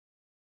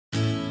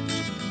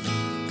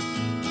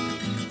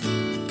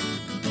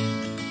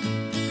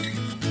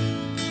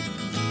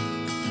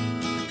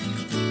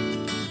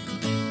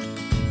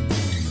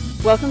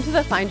Welcome to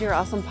the Find Your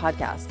Awesome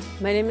podcast.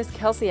 My name is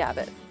Kelsey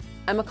Abbott.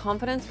 I'm a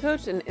confidence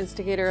coach and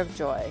instigator of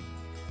joy.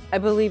 I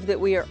believe that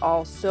we are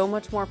all so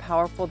much more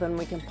powerful than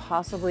we can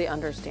possibly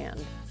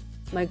understand.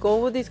 My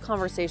goal with these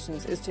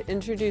conversations is to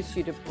introduce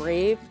you to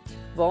brave,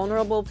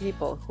 vulnerable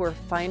people who are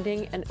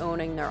finding and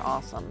owning their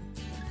awesome.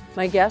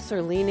 My guests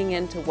are leaning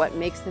into what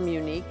makes them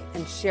unique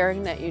and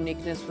sharing that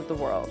uniqueness with the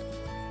world.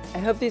 I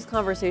hope these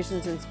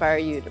conversations inspire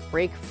you to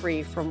break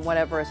free from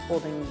whatever is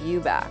holding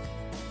you back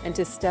and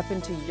to step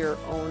into your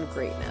own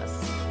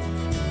greatness.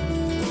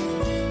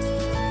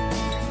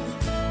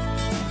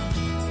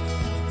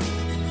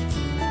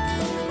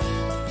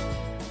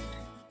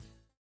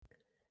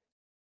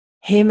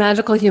 Hey,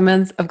 magical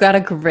humans, I've got a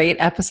great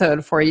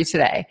episode for you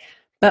today.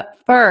 But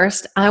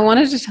first, I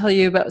wanted to tell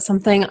you about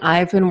something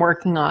I've been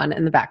working on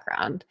in the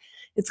background.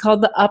 It's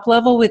called the Up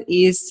Level with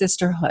Ease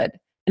Sisterhood,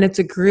 and it's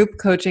a group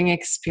coaching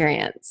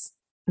experience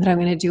that I'm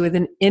going to do with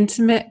an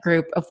intimate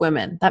group of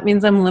women. That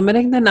means I'm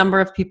limiting the number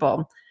of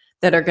people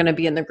that are going to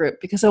be in the group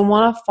because I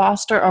want to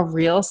foster a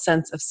real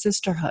sense of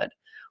sisterhood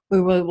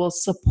where we will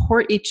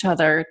support each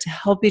other to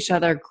help each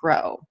other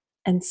grow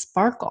and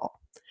sparkle.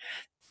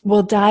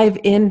 We'll dive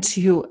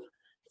into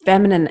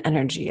feminine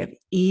energy of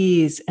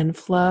ease and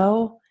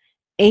flow,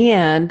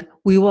 and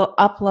we will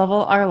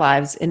up-level our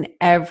lives in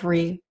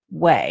every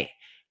way,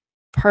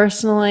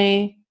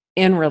 personally,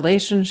 in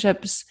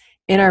relationships,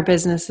 in our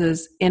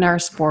businesses, in our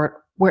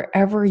sport,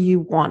 wherever you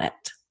want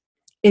it.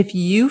 If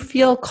you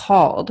feel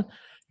called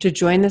to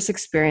join this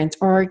experience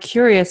or are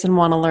curious and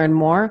want to learn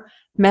more,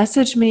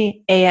 message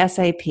me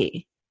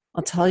ASAP.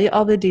 I'll tell you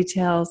all the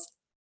details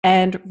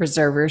and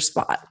reserve your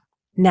spot.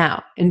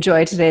 Now,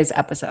 enjoy today's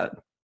episode.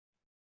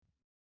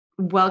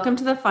 Welcome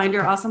to the Find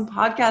Your Awesome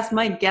podcast.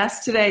 My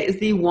guest today is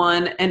the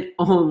one and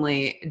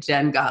only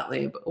Jen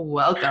Gottlieb.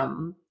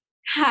 Welcome.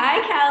 Hi,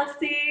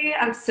 Kelsey.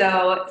 I'm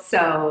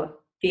so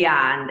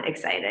beyond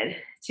excited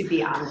to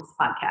be on this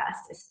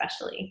podcast,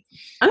 especially.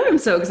 I'm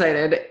so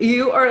excited.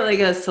 You are like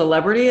a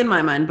celebrity in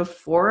my mind.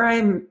 Before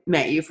I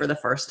met you for the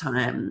first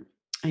time,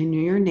 I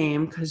knew your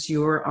name because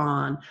you were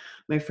on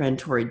my friend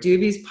Tori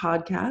Doobie's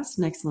podcast,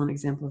 An Excellent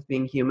Example of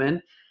Being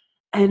Human.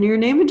 And your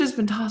name had just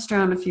been tossed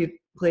around a few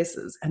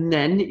places. And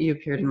then you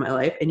appeared in my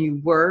life and you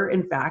were,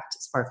 in fact,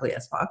 sparkly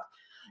as fuck.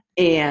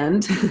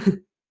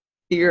 And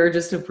you're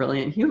just a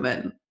brilliant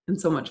human and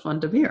so much fun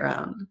to be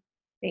around.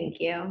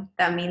 Thank you.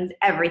 That means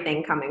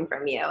everything coming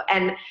from you.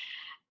 And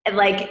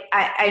like,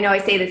 I know I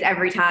say this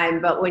every time,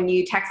 but when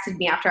you texted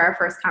me after our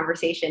first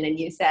conversation and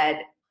you said,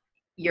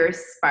 you're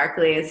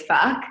sparkly as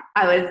fuck,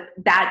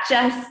 that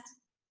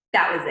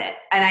was it.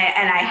 And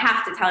I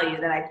have to tell you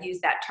that I've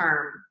used that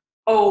term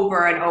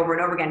over and over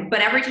and over again.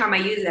 But every time I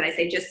use it, I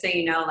say, just so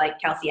you know,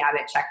 like Kelsey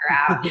Abbott, check her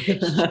out. She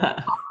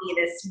taught me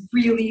this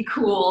really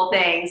cool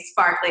thing,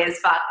 sparkly as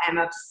fuck. I'm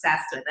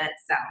obsessed with it.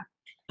 So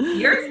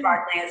you're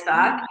sparkly as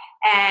fuck.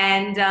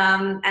 And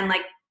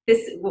like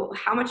this,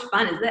 how much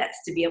fun is this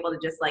to be able to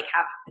just like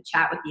have a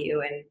chat with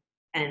you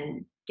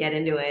and get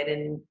into it,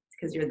 and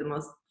because you're the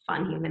most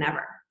fun human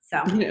ever. So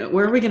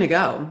where are we gonna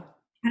go?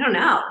 I don't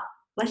know.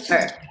 Let's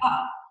just go.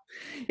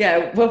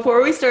 Yeah,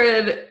 before we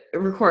started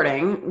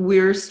recording,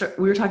 we were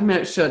talking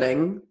about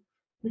shoulding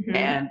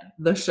and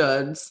the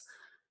shoulds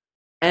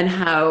and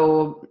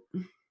how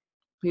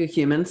we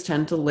humans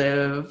tend to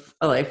live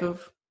a life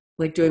of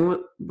like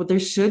doing what they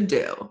should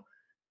do.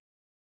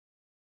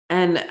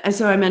 And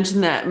so I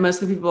mentioned that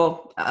most of the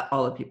people,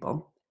 all the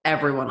people,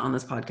 everyone on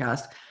this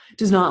podcast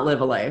does not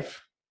live a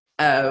life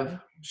of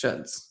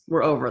shoulds.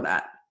 We're over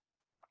that.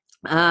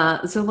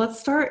 So let's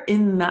start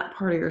in that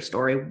part of your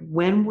story.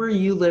 When were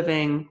you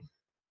living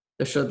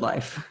the should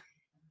life?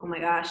 Oh my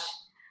gosh.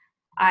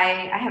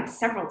 I have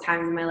several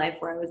times in my life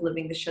where I was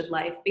living the should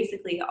life.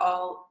 Basically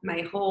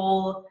my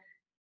whole,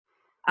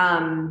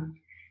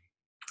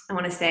 I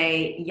want to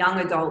say young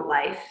adult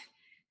life.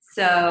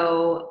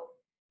 So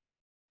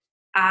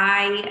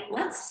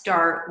let's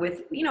start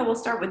with, we'll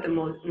start with the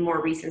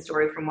more recent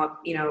story from what,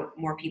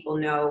 more people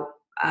know.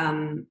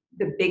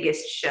 The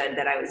biggest should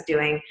that I was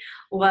doing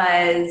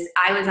was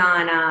I was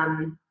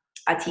on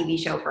a TV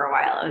show for a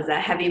while. It was a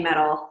heavy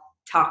metal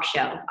talk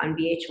show on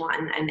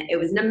VH1, and it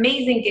was an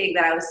amazing gig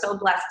that I was so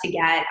blessed to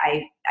get.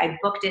 I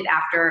booked it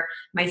after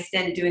my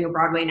stint doing a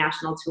Broadway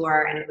national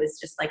tour, and it was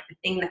just like the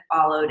thing that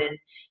followed.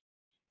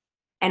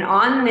 And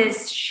on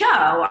this show,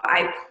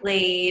 I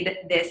played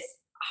this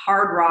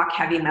hard rock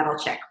heavy metal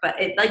chick, but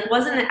it I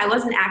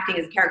wasn't acting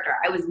as a character.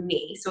 I was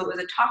me. So it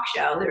was a talk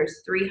show. There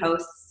was 3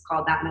 hosts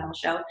called That Metal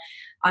Show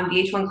on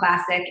VH1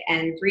 Classic,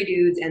 and 3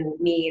 dudes and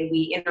me, and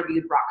we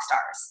interviewed rock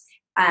stars.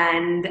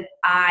 And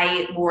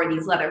I wore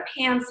these leather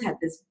pants, had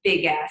this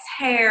big ass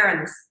hair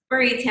and the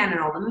spray tan and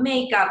all the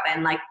makeup,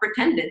 and like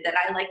pretended that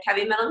I liked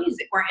heavy metal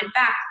music, where in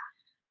fact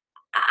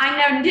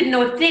I didn't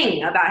know a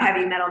thing about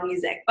heavy metal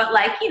music, but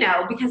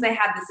because I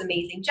had this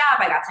amazing job,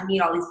 I got to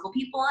meet all these cool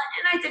people,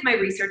 and I did my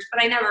research, but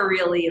I never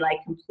really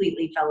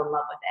completely fell in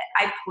love with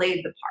it. I played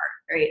the part,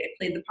 right? I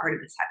played the part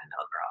of this heavy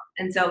metal girl.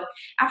 And so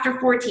after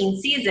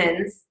 14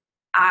 seasons,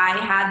 I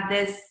had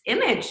this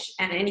image,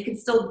 and you can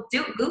still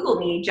Google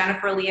me,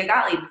 Jennifer Leah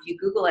Gottlieb. If you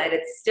Google it,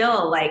 it's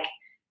still like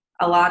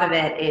a lot of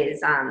it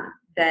is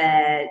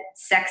the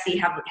sexy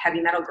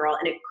heavy metal girl,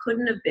 and it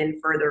couldn't have been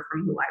further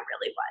from who I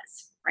really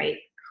was, right?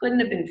 Couldn't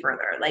have been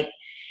further. Like,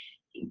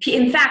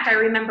 in fact, I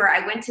remember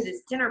I went to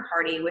this dinner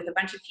party with a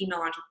bunch of female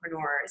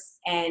entrepreneurs,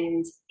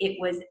 and it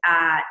was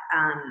at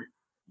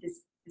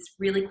this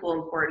really cool,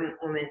 important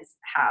woman's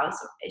house.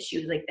 She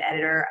was like the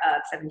editor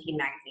of 17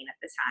 magazine at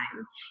the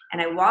time. And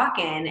I walk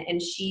in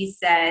and she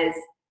says,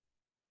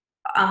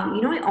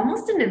 I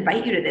almost didn't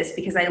invite you to this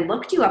because I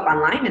looked you up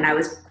online and I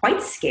was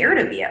quite scared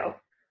of you.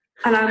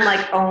 And I'm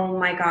like, oh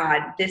my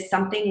God,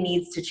 something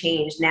needs to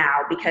change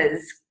now,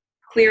 because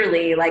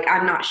clearly, like,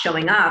 I'm not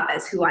showing up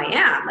as who I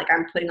am. Like,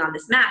 I'm putting on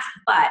this mask,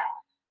 but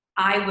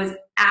I was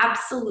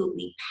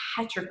absolutely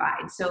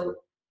petrified. So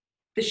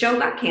the show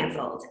got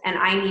canceled and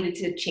I needed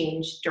to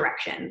change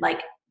direction, like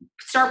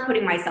start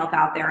putting myself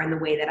out there in the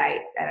way that I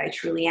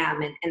truly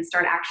am, and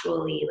start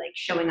actually like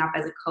showing up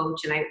as a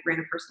coach. And I ran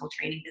a personal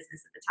training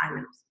business at the time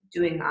and was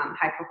doing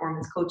high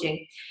performance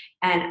coaching.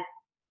 And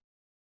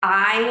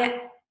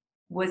I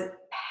was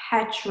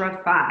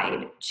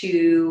petrified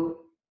to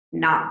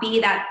not be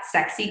that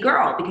sexy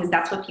girl, because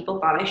that's what people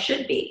thought I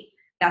should be.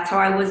 That's how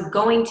I was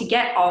going to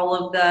get all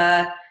of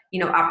the,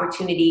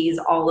 opportunities,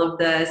 all of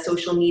the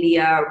social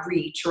media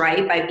reach,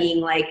 right? By being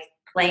like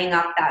playing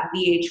up that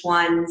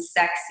VH1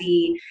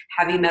 sexy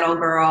heavy metal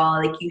girl.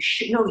 Like, you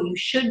should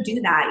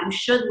do that. You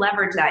should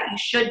leverage that. You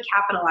should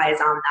capitalize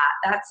on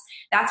that.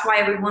 That's why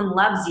everyone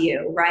loves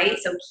you, right?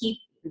 So keep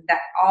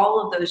that,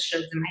 all of those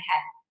shows in my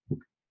head.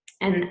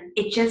 And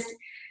it just,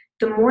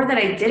 the more that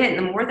I did it,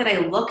 the more that I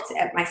looked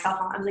at myself,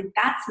 I was like,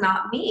 that's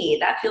not me.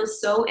 That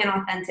feels so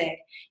inauthentic.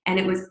 And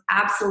it was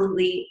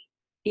absolutely,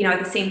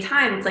 at the same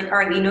time, it's like, all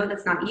right,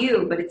 that's not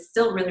you, but it's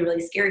still really, really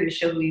scary to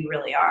show who you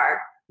really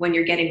are when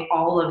you're getting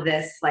all of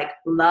this like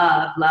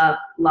love,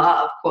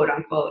 quote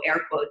unquote, air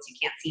quotes. You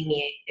can't see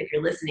me if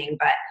you're listening,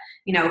 but,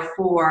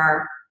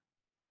 for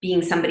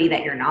being somebody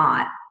that you're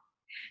not.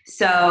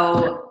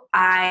 So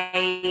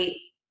I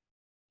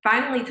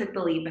finally took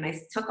the leap, and I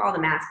took all the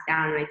masks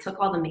down, and I took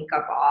all the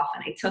makeup off,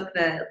 and I took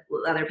the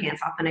leather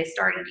pants off, and I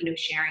started,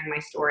 sharing my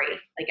story,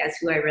 like, as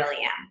who I really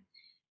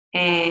am.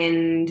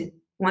 And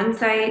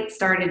once I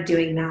started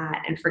doing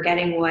that and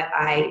forgetting what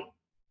I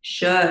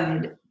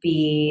should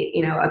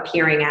be,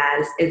 appearing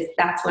as,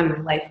 that's when my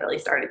life really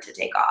started to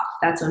take off.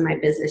 That's when my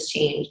business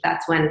changed.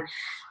 That's when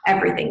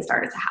everything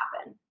started to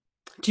happen.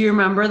 Do you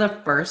remember the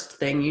first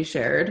thing you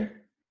shared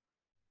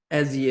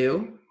as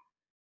you?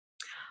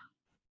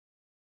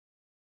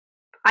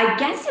 I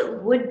guess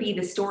it would be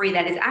the story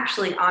that is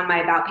actually on my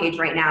About page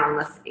right now,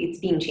 unless it's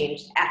being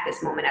changed at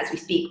this moment as we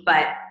speak.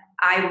 But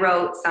I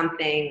wrote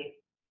something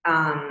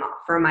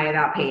for my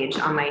About page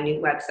on my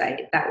new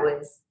website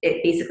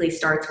it basically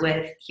starts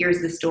with,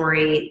 here's the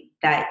story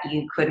that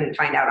you couldn't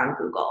find out on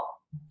Google.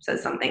 So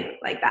something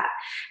like that.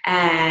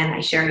 And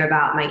I shared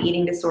about my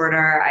eating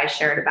disorder. I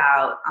shared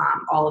about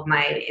all of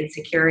my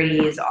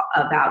insecurities,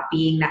 about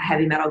being that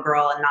heavy metal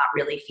girl and not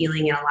really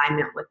feeling in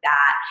alignment with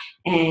that.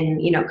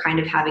 And, kind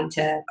of having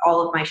to,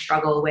 all of my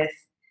struggle with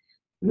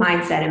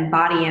mindset and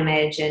body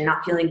image and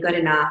not feeling good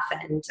enough,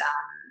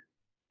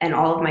 and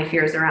all of my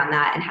fears around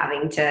that, and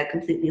having to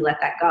completely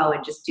let that go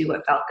and just do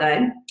what felt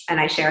good. And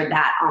I shared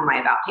that on my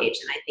About page.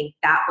 And I think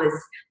that was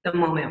the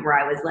moment where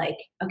I was like,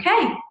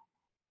 okay,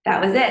 that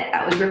was it.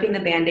 That was ripping the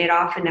Band-Aid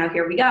off, and now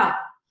here we go.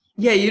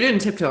 Yeah, you didn't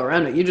tiptoe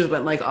around it. You just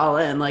went like all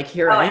in, like,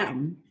 here I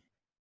am.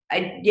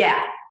 I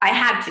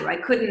had to. I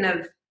couldn't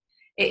have.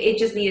 It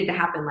just needed to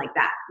happen like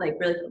that, like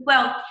really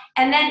well.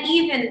 And then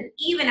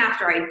even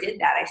after I did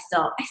that, I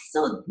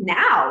still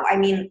now, I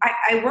mean,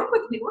 we work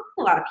with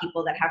a lot of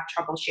people that have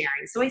trouble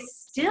sharing. So I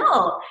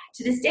still,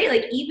 to this day,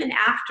 like, even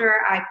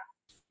after I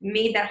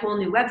made that whole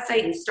new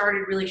website and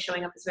started really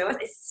showing up this way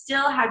I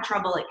still had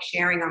trouble like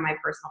sharing on my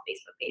personal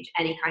Facebook page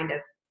any kind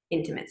of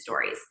intimate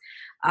stories.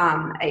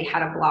 I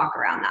had a block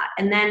around that.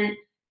 And then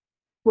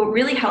what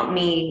really helped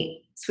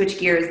me switch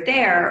gears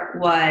there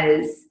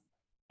was,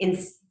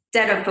 instead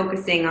of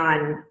focusing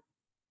on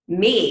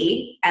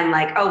me and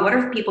like, oh, what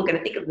are people going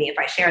to think of me if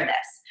I share this?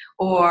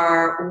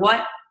 Or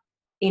what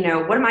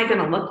am I going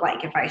to look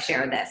like if I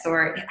share this?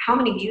 Or how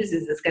many views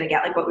is this going to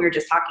get? Like what we were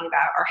just talking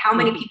about. Or how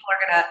many people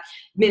are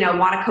going to,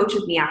 want to coach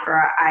with me after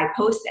I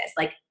post this?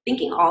 Like,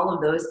 thinking all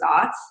of those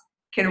thoughts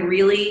can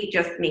really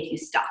just make you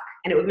stuck.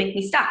 And it would make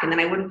me stuck. And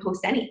then I wouldn't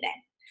post anything.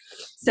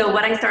 So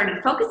what I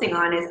started focusing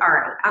on is, all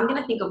right, I'm going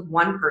to think of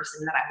one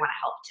person that I want to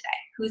help today.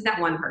 Who's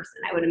that one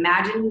person? I would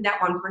imagine who that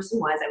one person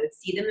was. I would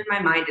see them in my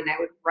mind, and I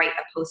would write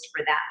a post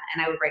for them.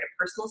 And I would write a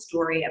personal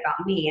story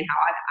about me and how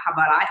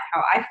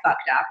I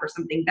fucked up, or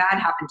something bad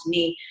happened to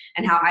me,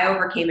 and how I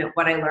overcame it,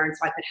 what I learned,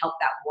 so I could help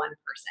that one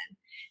person.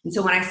 And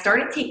so when I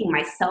started taking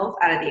myself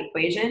out of the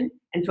equation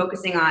and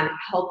focusing on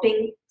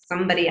helping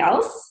somebody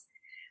else,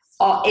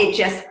 it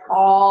just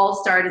all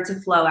started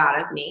to flow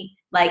out of me.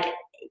 Like,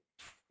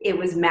 it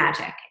was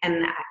magic.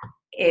 And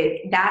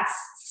that's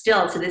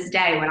still to this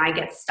day, when I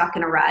get stuck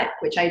in a rut,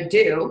 which I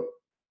do,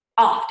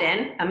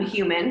 often, I'm a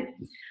human,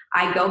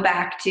 I go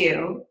back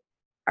to,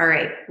 all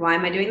right, why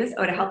am I doing this?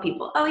 Oh, to help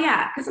people. Oh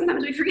yeah, because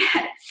sometimes we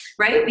forget,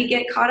 right? We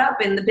get caught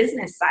up in the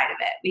business side of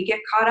it. We get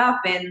caught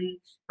up in,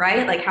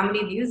 right? Like how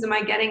many views am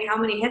I getting? How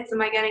many hits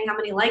am I getting? How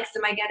many likes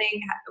am I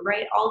getting?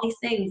 Right? All these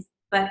things.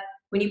 But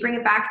when you bring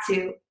it back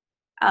to,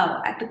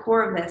 oh, at the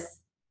core of this,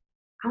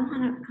 I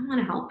want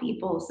to help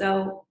people.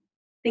 So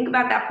think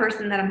about that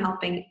person that I'm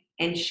helping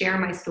and share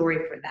my story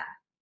for them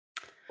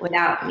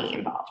without me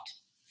involved.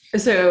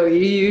 So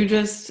you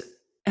just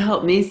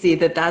helped me see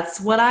that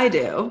that's what I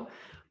do.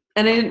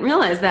 And I didn't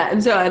realize that.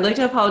 And so I'd like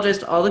to apologize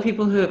to all the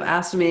people who have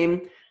asked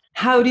me,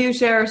 how do you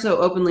share so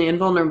openly and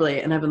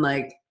vulnerably? And I've been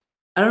like,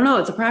 I don't know,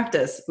 it's a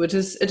practice, which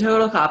is a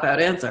total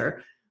cop-out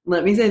answer.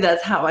 Let me say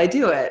that's how I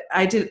do it.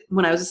 I did,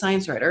 when I was a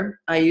science writer,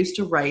 I used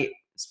to write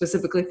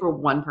specifically for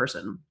one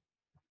person.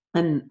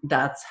 And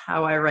that's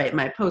how I write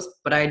my post,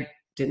 but I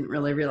didn't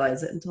really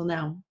realize it until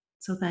now.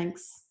 So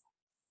thanks.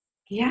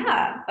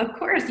 Yeah, of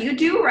course. You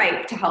do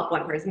write to help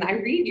one person. I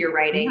read your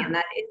writing, Yeah. and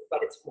that is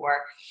what it's for.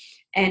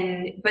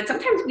 But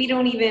sometimes we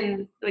don't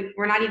even, like,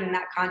 we're not even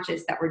that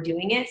conscious that we're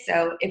doing it.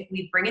 So if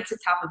we bring it to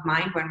top of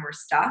mind when we're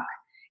stuck,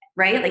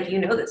 right? Like, you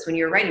know, this when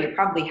you're writing, it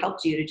probably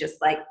helped you to just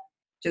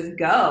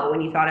go when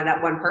you thought of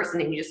that one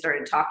person and you just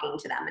started talking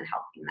to them and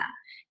helping them.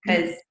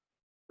 Because,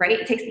 right,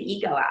 it takes the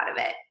ego out of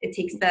it. It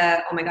takes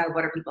the, oh my God,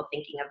 what are people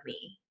thinking of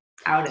me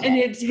out of And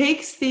it. it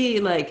takes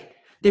the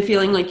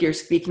feeling like you're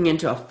speaking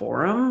into a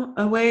forum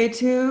away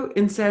too,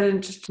 instead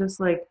of just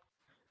like,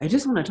 I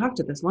just want to talk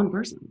to this one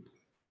person.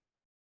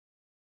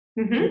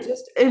 I Mm-hmm.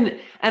 just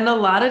and a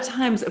lot of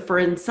times for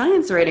in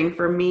science writing,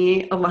 for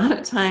me, a lot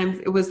of times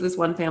it was this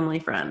one family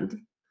friend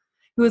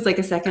who was like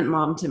a second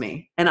mom to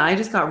me. And I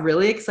just got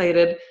really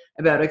excited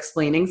about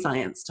explaining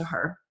science to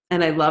her.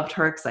 And I loved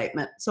her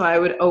excitement. So I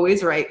would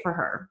always write for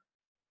her.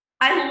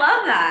 I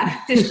love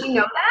that. Does she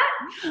know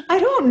that? I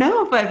don't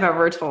know if I've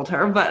ever told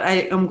her, but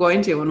I am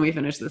going to when we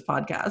finish this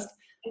podcast.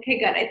 Okay,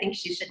 good. I think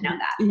she should know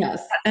that.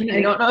 Yes. That's And I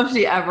really don't know if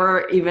she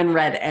ever even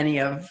read any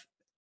of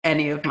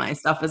my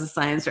stuff as a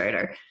science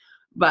writer.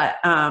 But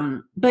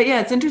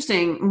yeah, it's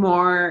interesting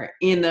more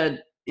in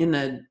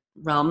the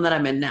realm that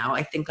I'm in now.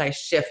 I think I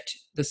shift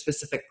the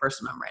specific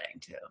person I'm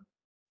writing to.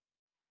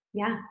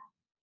 Yeah.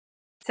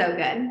 So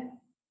good.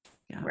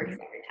 Yeah. Works every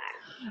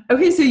time.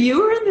 Okay, so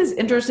you were in this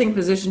interesting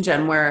position,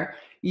 Jen, where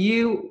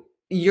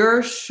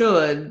your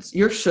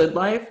should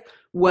life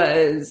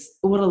was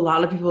what a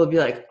lot of people would be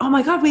like, oh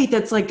my God, wait,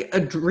 that's like a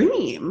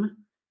dream.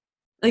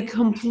 Like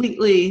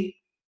completely,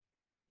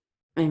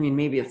 I mean,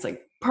 maybe it's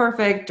like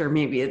perfect, or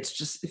maybe it's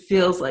just, it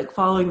feels like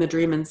following the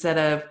dream instead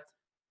of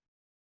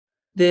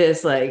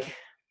this, like,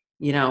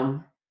 you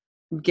know,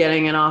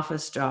 getting an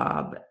office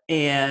job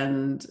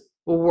and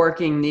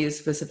working these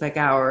specific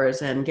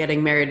hours and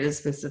getting married at a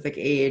specific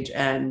age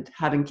and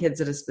having kids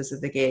at a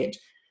specific age.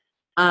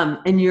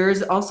 And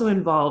yours also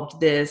involved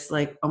this,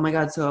 like, oh my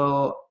God,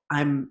 so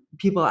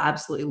people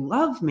absolutely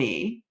love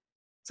me.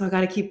 So I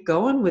got to keep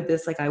going with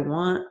this. Like, I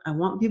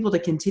want people to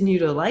continue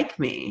to like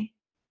me,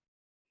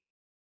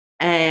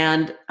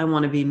 and I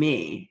want to be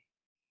me.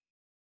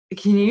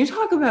 Can you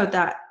talk about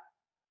that?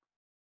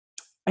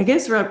 I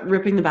guess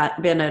ripping the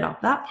band-aid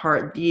off that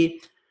part,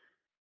 the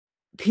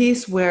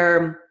piece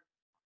where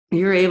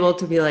you're able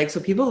to be like, so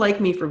people like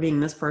me for being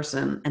this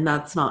person, and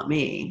that's not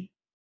me.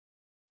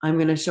 I'm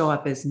going to show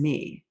up as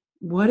me.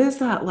 What is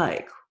that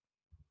like?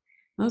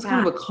 That was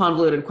kind Yeah. of a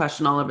convoluted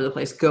question all over the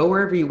place. Go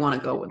wherever you want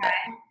to go with it.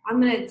 I'm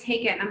going to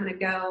take it and I'm going to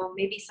go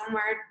maybe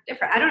somewhere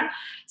different. I don't know.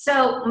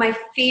 So my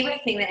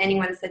favorite thing that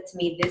anyone said to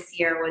me this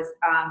year was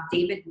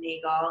David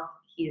Nagel.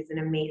 He's an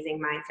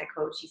amazing mindset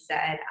coach. He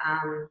said,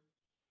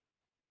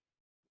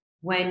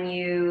 when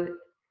you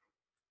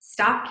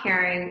stop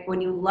caring,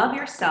 when you love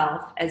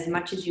yourself as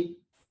much as you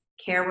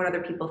care what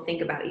other people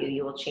think about you,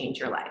 you will change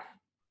your life.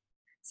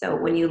 So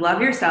when you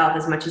love yourself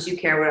as much as you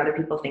care what other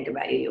people think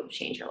about you, you'll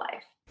change your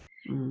life.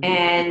 Mm-hmm.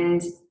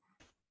 And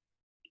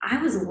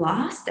I was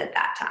lost at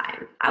that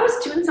time. I was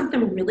doing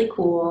something really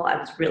cool. I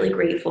was really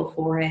grateful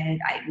for it.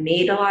 I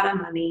made a lot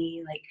of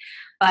money,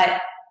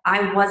 but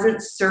I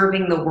wasn't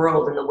serving the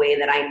world in the way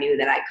that I knew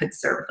that I could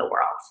serve the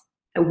world.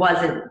 I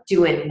wasn't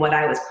doing what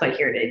I was put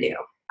here to do.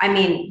 I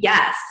mean,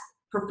 yes,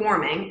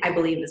 performing, I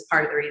believe, is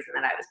part of the reason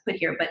that I was put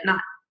here, but not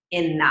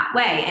in that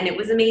way. And it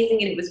was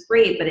amazing and it was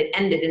great, but it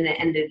ended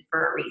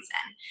for a reason.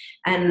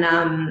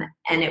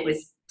 And it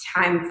was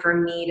time for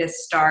me to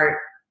start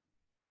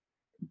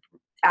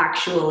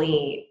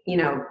actually,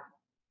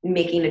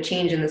 making a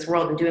change in this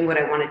world and doing what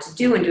I wanted to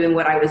do and doing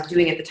what I was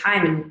doing at the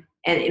time.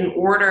 And in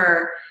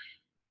order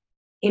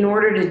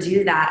to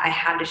do that, I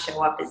had to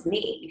show up as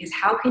me, because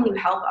how can you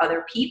help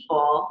other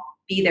people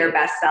be their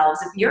best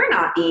selves if you're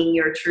not being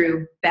your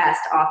true,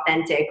 best,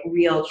 authentic,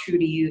 real, true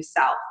to you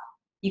self?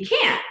 You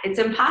can't. It's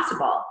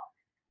impossible.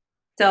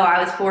 So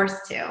I was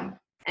forced to.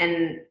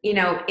 And,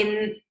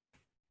 in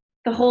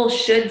the whole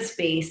should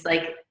space,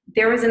 like,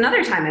 there was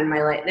another time in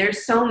my life,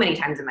 there's so many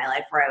times in my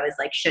life where I was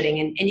like shoulding,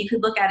 and you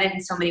could look at it in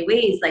so many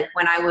ways. Like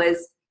when I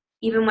was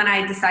even when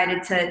I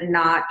decided to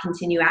not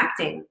continue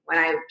acting, when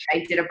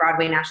I did a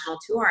Broadway national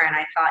tour, and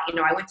I thought,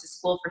 I went to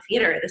school for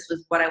theater. This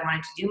was what I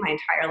wanted to do my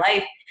entire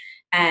life.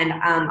 And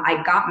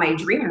I got my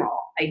dream role.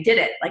 I did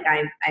it. Like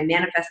I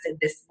manifested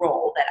this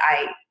role that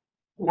I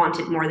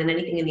wanted more than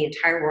anything in the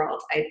entire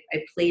world. I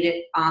played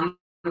it on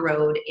the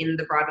road in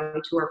the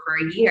Broadway tour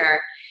for a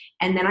year.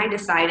 And then I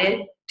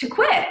decided to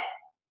quit.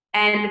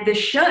 And the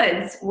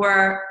shoulds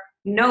were,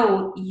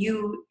 no,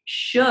 you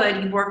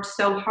should. You worked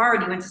so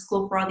hard. You went to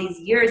school for all these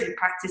years. You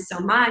practiced so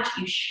much.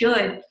 You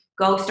should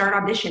go start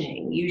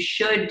auditioning. You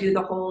should do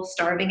the whole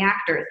starving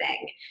actor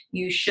thing.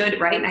 You should,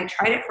 right? And I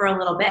tried it for a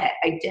little bit.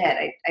 I did.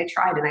 I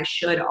tried, and I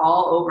should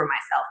all over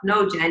myself.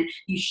 No, Jen,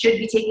 you should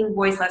be taking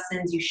voice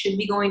lessons. You should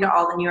be going to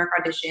all the New York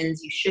auditions.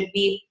 You should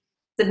be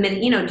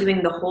submitting,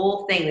 doing the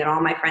whole thing that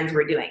all my friends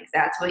were doing. So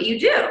that's what you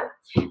do.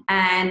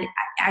 And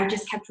I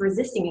just kept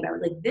resisting it. I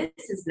was like,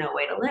 this is no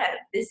way to live.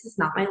 This is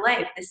not my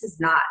life. This is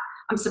not,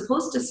 I'm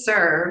supposed to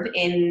serve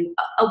in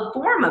a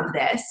form of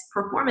this.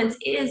 Performance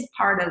is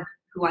part of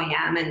who I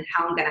am and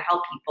how I'm going to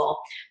help people.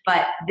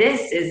 But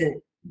this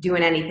isn't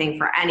doing anything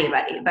for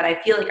anybody. But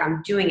I feel like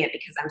I'm doing it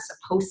because I'm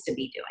supposed to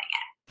be doing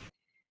it.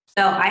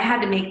 So I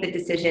had to make the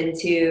decision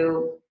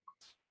to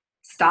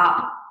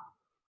stop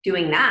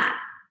doing that.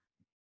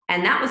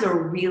 And that was a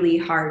really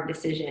hard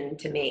decision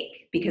to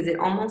make because it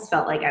almost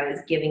felt like I was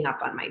giving up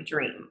on my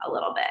dream a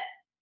little bit.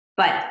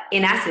 But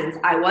in essence,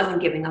 I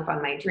wasn't giving up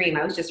on my dream.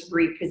 I was just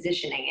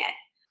repositioning it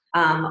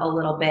a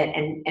little bit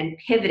and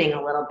pivoting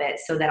a little bit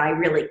so that I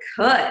really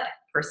could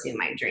pursue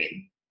my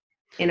dream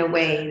in a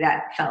way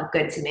that felt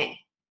good to me.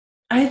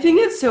 I think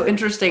it's so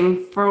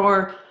interesting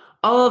for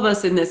all of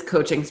us in this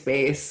coaching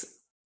space.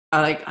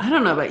 I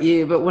don't know about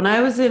you, but when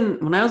I was a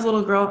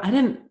little girl,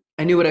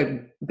 I knew what a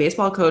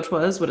baseball coach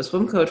was, what a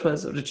swim coach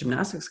was, what a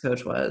gymnastics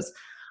coach was.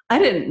 I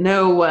didn't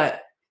know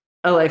what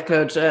a life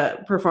coach,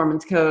 a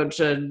performance coach,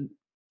 a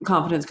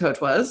confidence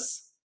coach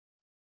was.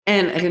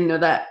 And I didn't know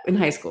that in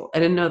high school. I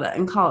didn't know that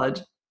in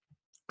college.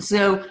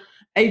 So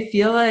I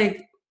feel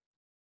like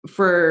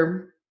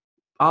for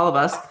all of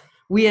us,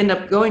 we end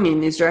up going in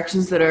these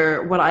directions that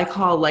are what I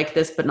call like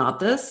this, but not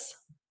this.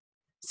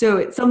 So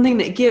it's something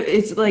that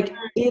it's like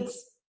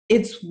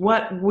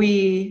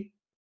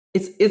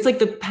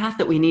the path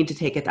that we need to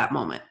take at that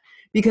moment,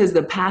 because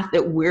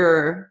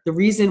the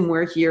reason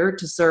we're here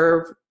to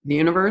serve the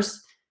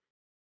universe,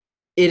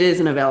 it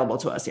isn't available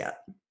to us yet.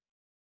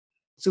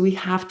 So we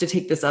have to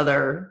take this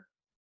other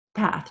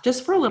path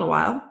just for a little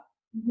while.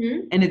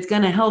 Mm-hmm. And it's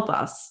going to help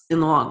us in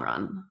the long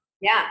run.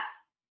 Yeah,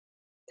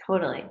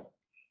 totally.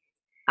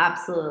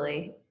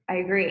 Absolutely. I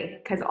agree.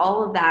 Because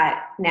all of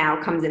that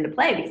now comes into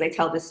play because I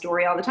tell this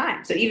story all the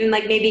time. So even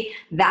like maybe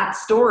that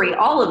story,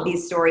 all of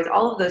these stories,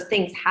 all of those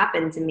things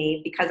happened to me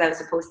because I was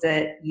supposed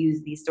to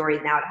use these stories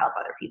now to help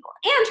other people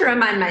and to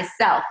remind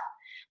myself,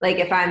 like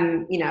if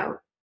I'm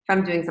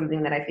doing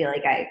something that I feel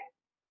like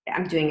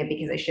I'm doing it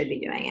because I should be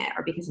doing it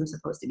or because I'm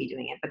supposed to be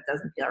doing it, but it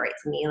doesn't feel right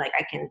to me. Like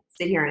I can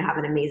sit here and have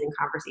an amazing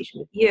conversation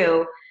with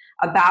you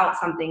about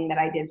something that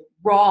I did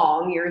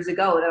wrong years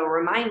ago that will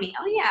remind me,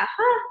 oh yeah,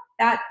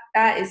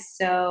 that is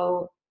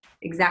so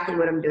exactly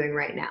what I'm doing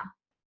right now.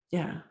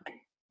 Yeah.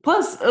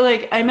 Plus,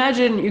 like, I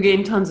imagine you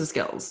gained tons of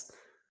skills.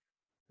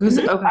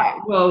 Mm-hmm. Okay,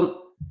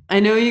 well, I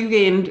know you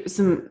gained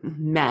some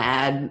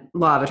mad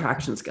law of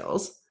attraction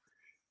skills,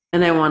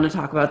 and I want to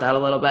talk about that a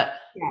little bit.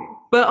 Yeah.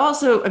 But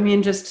also, I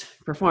mean, just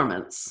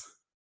performance.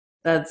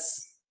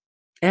 That's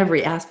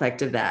every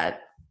aspect of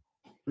that.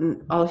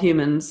 All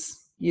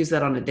humans use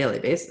that on a daily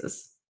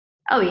basis.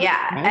 Oh,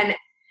 yeah. Right?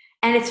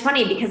 And it's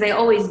funny because I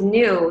always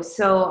knew.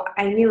 So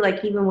I knew,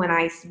 like, even when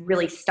I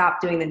really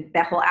stopped doing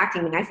that whole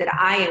acting thing, I said,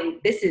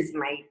 this is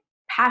my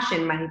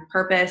passion, my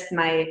purpose,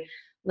 my,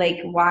 like,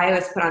 why I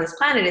was put on this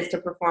planet is to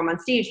perform on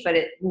stage, but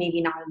it maybe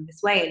not in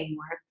this way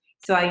anymore.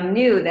 So I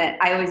knew that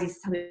I always used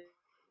to tell me,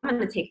 I'm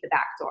going to take the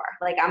back door.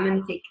 Like,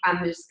 I'm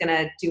just going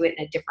to do it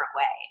in a different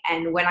way.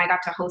 And when I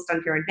got to host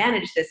Unfair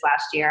Advantage this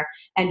last year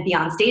and be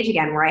on stage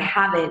again, where I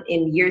haven't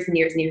in years and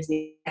years and years,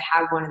 I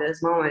have one of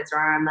those moments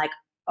where I'm like,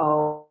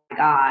 oh my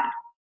God,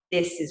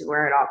 this is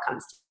where it all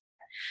comes to.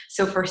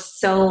 So for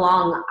so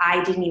long,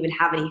 I didn't even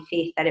have any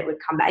faith that it would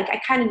come back.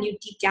 I kind of knew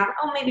deep down,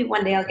 oh, maybe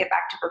one day I'll get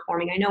back to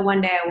performing. I know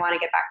one day I want to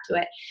get back to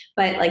it,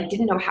 but like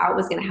didn't know how it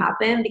was going to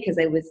happen because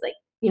I was like,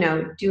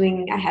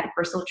 I had a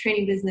personal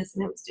training business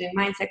and I was doing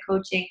mindset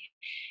coaching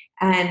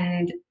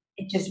and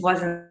it just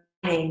wasn't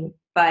happening.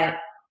 But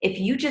if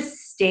you just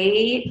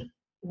stay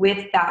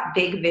with that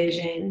big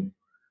vision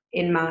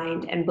in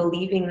mind and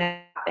believing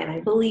that, and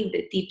I believed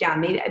it deep down,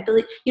 maybe I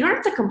believe, you don't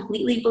have to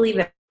completely believe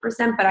it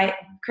 100%, but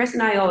Chris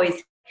and I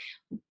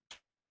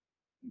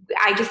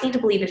just need to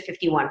believe it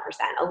 51%,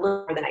 a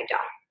little more than I don't.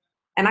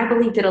 And I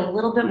believed it a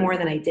little bit more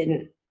than I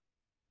didn't.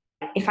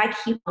 If I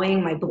keep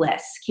following my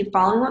bliss, keep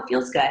following what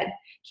feels good,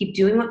 keep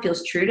doing what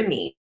feels true to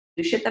me,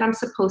 do shit that I'm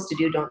supposed to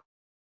do, don't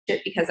do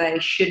shit because I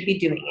should be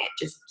doing it.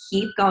 Just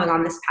keep going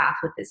on this path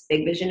with this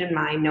big vision in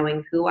mind,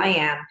 knowing who I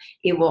am.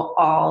 It will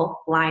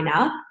all line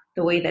up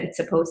the way that it's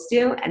supposed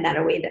to and that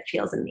a way that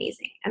feels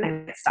amazing. And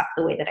I get stuck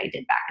the way that I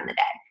did back in the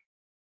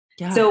day.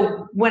 Yeah.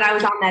 So when I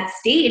was on that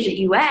stage at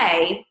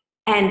UA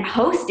and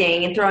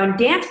hosting and throwing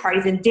dance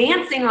parties and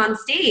dancing on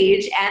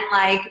stage and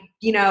like,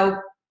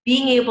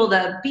 being able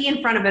to be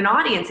in front of an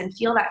audience and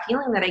feel that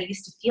feeling that I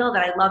used to feel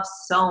that I love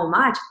so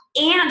much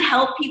and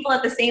help people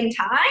at the same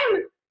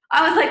time,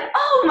 I was like,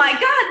 oh my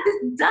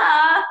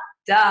God,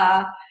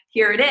 duh,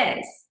 here it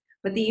is.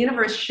 But the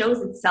universe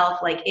shows itself,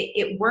 like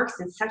it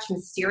works in such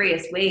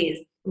mysterious ways.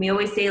 And we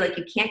always say, like,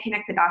 you can't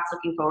connect the dots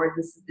looking forward.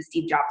 This is the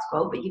Steve Jobs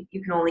quote, but you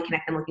can only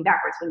connect them looking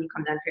backwards. When you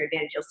come to unfair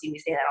advantage, you'll see me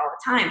say that all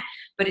the time.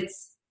 But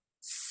it's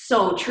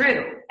so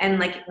true. And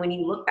like when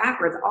you look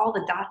backwards, all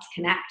the dots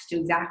connect to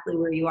exactly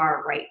where you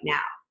are right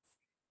now.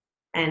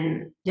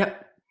 And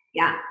Yep.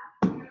 yeah.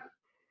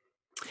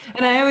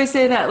 And I always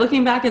say that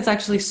looking back, it's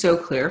actually so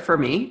clear for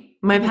me.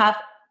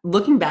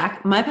 Looking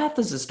back, my path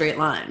is a straight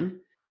line.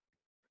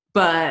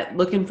 But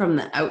looking from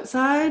the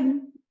outside,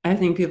 I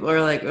think people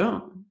are like,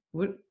 oh,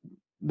 what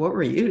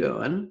were you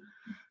doing?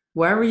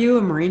 Why were you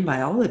a marine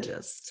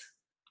biologist?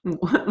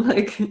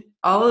 Like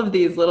all of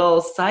these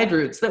little side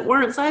routes that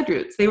weren't side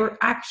routes. They were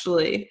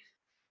actually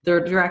their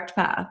direct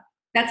path.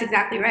 That's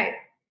exactly right.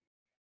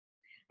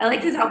 I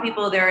like to tell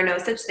people there are no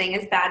such thing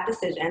as bad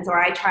decisions, or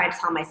I try to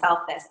tell myself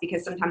this,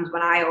 because sometimes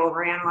when I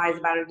overanalyze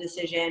about a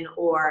decision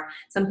or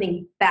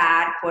something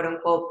bad, quote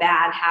unquote,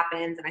 bad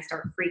happens and I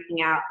start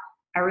freaking out,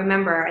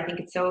 I think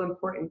it's so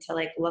important to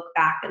like look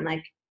back and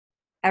like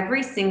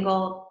every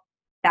single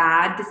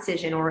bad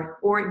decision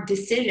or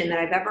decision that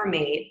I've ever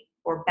made,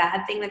 or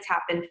bad thing that's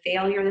happened,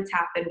 failure that's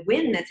happened,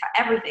 win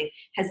everything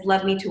has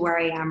led me to where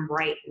I am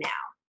right now.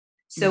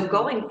 So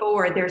going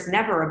forward, there's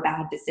never a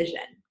bad decision,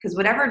 because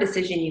whatever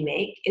decision you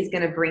make is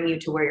going to bring you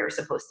to where you're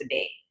supposed to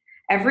be.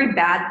 Every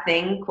bad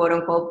thing, quote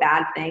unquote,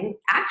 bad thing,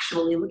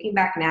 actually looking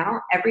back now,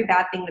 every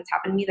bad thing that's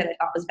happened to me that I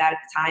thought was bad at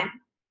the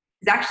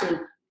time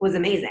was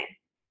amazing.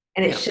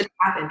 And it should have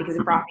happened because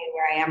it brought me to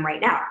where I am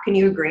right now. Can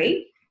you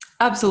agree?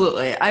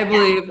 Absolutely. I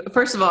believe,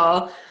 first of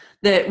all,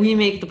 that we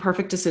make the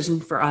perfect decision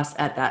for us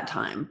at that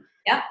time.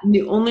 Yep.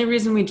 The only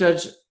reason we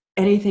judge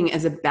anything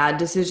as a bad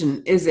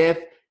decision is if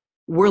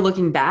we're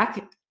looking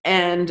back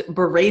and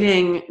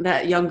berating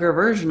that younger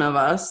version of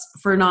us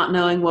for not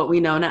knowing what we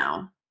know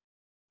now.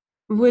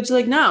 Which,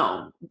 like,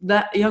 no,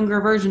 that younger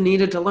version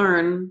needed to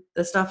learn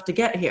the stuff to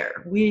get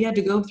here. We had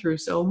to go through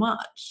so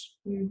much.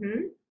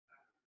 Mm-hmm.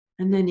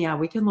 And then,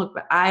 we can look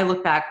back. I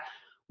look back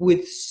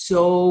with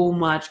so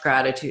much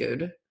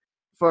gratitude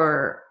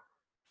for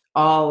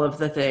all of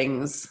the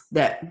things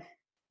that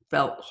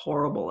felt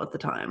horrible at the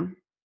time.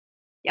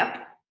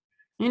 Yep.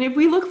 And if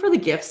we look for the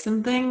gifts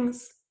and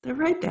things, they're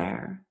right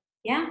there.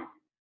 Yeah.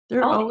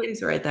 They're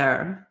always right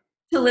there.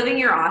 To living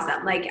your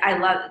awesome. Like, I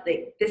love,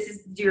 like, this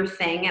is your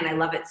thing and I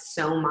love it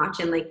so much.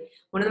 And like,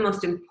 one of the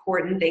most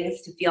important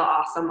things to feel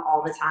awesome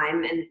all the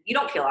time. And you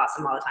don't feel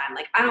awesome all the time.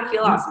 Like, I don't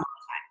feel awesome all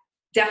the time.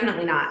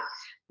 Definitely not.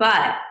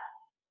 But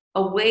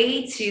a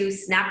way to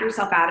snap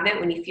yourself out of it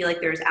when you feel like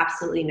there's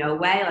absolutely no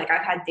way. Like,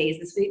 I've had days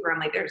this week where I'm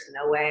like, there's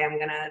no way I'm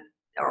gonna,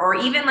 or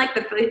even like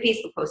the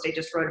Facebook post I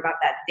just wrote about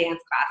that dance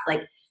class.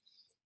 Like,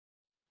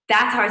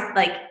 that's how I,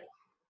 like,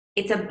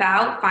 it's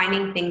about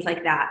finding things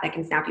like that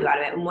can snap you out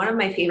of it. And one of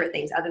my favorite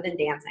things, other than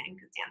dancing,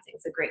 because dancing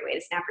is a great way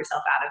to snap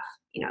yourself out of,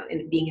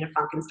 being in a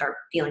funk and start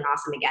feeling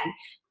awesome again.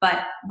 But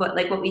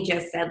like what we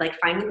just said, like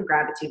finding the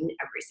gratitude in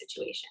every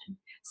situation.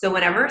 So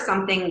whenever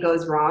something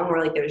goes wrong,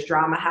 or like there's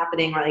drama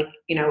happening, or like,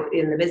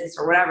 in the business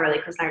or whatever,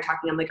 like Chris and I are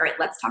talking, I'm like, all right,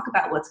 let's talk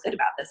about what's good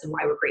about this and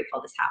why we're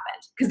grateful this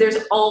happened. Because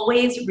there's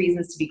always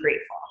reasons to be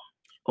grateful.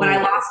 When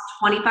I lost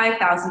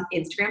 25,000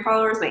 Instagram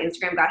followers, my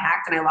Instagram got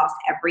hacked and I lost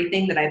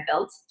everything that I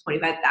built,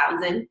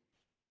 25,000.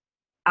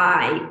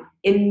 I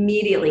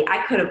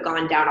could have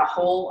gone down a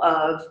hole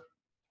of,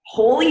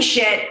 holy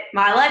shit,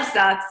 my life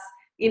sucks.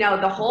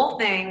 The whole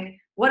thing.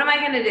 What am I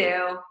going to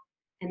do?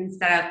 And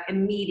instead of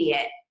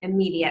immediate, I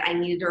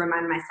needed to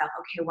remind myself,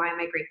 okay, why am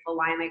I grateful?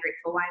 Why am I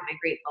grateful? Why am I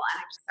grateful?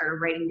 And I just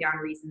started writing down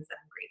reasons that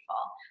I'm grateful.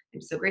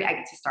 I'm so great. I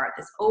get to start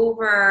this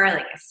over,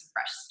 like it's a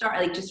fresh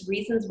start, like just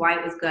reasons why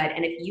it was good.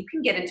 And if you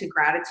can get into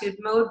gratitude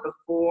mode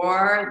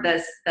before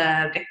the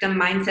victim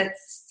mindset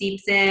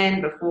seeps in,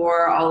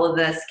 before all of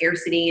the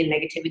scarcity and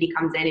negativity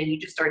comes in, and you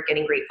just start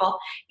getting grateful,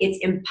 it's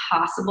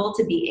impossible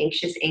to be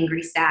anxious,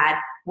 angry, sad,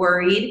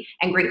 worried,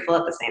 and grateful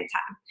at the same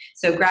time.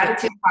 So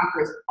gratitude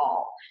conquers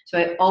all. So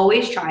I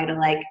always try to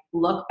like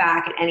look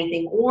back at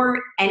anything or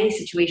any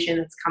situation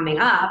that's coming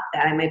up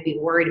that I might be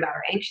worried about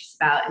or anxious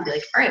about and be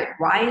like, all right,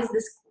 why is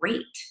this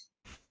great?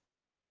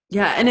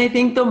 Yeah. And I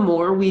think the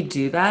more we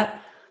do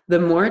that, the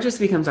more it just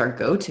becomes our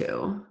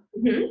go-to.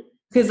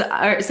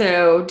 Because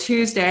so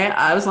Tuesday,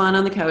 I was lying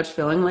on the couch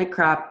feeling like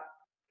crap,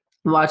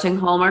 watching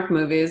Hallmark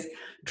movies,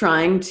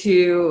 trying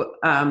to,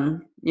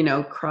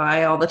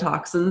 cry all the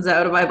toxins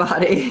out of my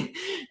body.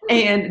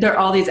 And there are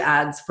all these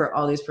ads for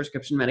all these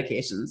prescription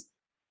medications.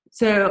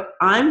 So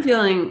I'm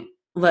feeling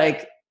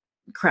like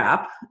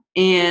crap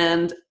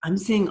and I'm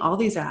seeing all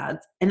these ads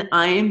and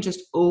I am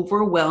just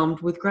overwhelmed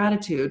with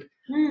gratitude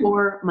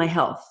for my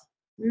health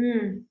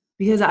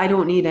because I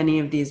don't need any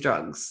of these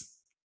drugs.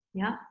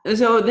 Yeah.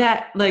 So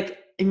that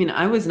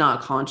I was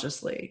not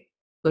consciously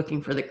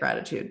looking for the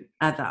gratitude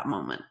at that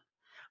moment.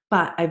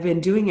 But I've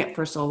been doing it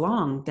for so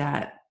long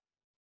that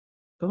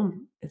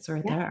boom, it's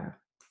right Yeah. there.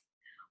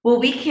 Well,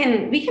 we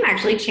can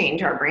actually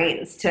change our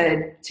brains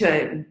to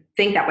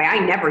think that way. I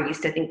never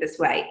used to think this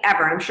way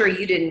ever. I'm sure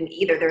you didn't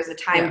either. There's a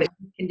time, Yeah. but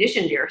you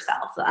conditioned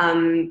yourself.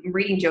 I'm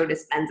reading Joe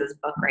Dispenza's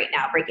book right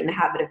now, Breaking the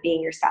Habit of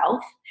Being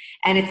Yourself,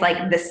 and it's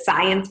like the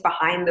science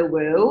behind the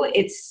woo.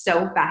 It's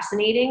so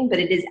fascinating, but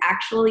it is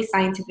actually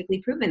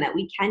scientifically proven that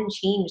we can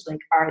change like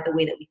the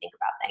way that we think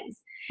about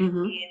things.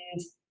 Mm-hmm.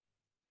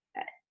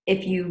 And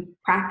if you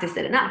practice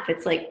it enough,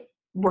 it's like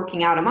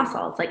working out a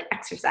muscle. It's like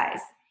exercise.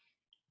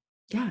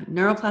 Yeah,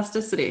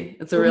 neuroplasticity.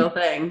 It's a real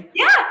thing.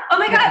 Yeah. Oh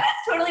my God, Yeah.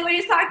 that's totally what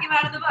he's talking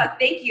about in the book.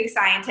 Thank you,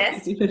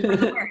 scientist.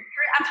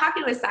 I'm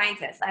talking to a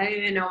scientist. I don't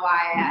even know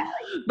why.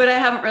 But I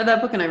haven't read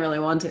that book and I really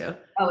want to.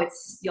 Oh,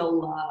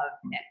 you'll love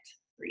it.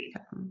 Read.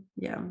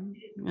 Yeah, I'm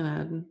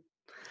gonna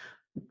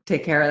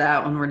take care of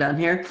that when we're done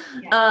here.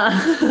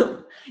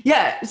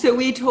 Yeah,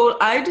 so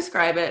I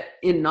describe it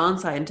in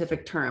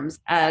non-scientific terms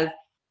as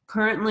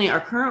our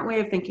current way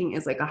of thinking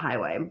is like a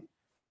highway.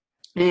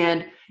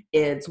 And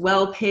it's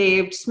well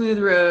paved, smooth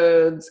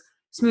roads,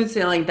 smooth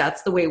sailing.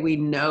 That's the way we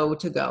know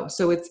to go.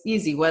 So it's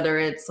easy, whether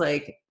it's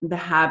like the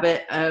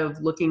habit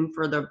of looking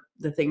for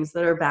the things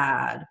that are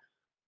bad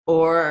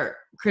or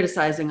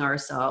criticizing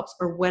ourselves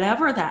or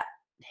whatever that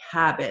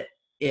habit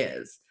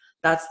is.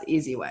 That's the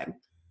easy way.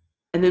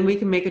 And then we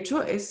can make a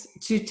choice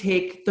to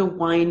take the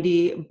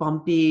windy,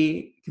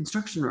 bumpy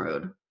construction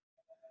road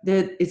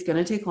that is going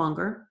to take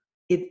longer.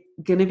 It's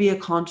going to be a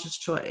conscious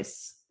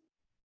choice.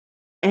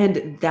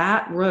 And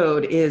that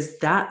road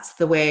that's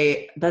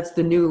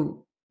the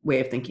new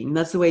way of thinking.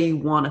 That's the way you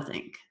want to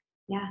think.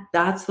 Yeah.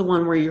 That's the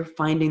one where you're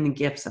finding the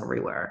gifts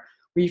everywhere,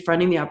 where you're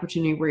finding the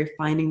opportunity, where you're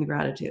finding the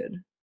gratitude.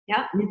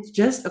 Yeah. It's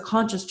just a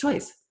conscious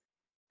choice.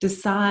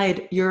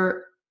 Decide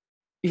you're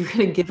going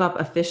to give up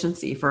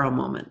efficiency for a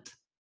moment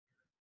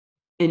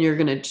and you're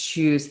going to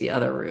choose the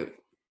other route.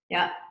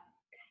 Yeah.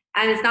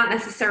 And it's not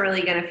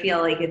necessarily going to feel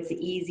like it's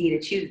easy to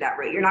choose that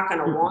route. You're not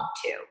going to want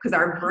to, because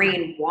our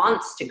brain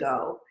wants to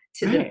go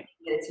to the thing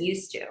that it's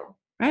used to.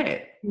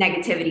 Right.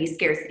 Negativity,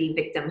 scarcity,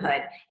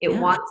 victimhood. It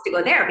wants to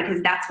go there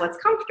because that's what's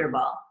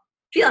comfortable.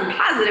 Feeling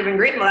positive and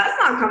grateful, that's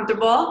not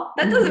comfortable.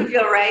 That doesn't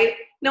feel right.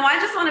 No, I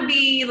just want to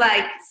be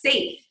like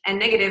safe and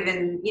negative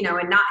and,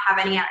 and not have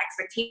any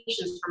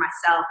expectations for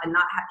myself and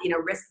not have,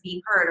 risk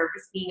being hurt or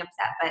risk being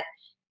upset. But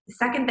the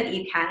second that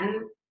you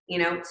can,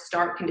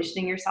 start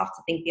conditioning yourself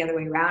to think the other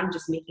way around,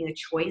 just making a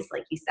choice.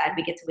 Like you said,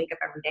 we get to wake up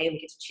every day and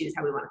we get to choose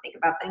how we want to think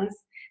about things.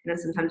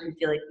 Sometimes we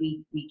feel like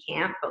we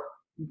can't, but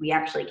we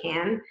actually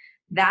can.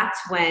 That's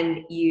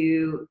when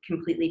you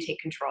completely take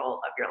control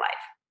of your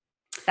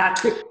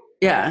life.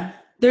 Yeah.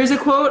 There's a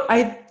quote,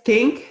 I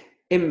think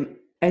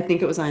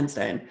it was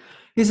Einstein,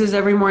 who says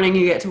every morning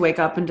you get to wake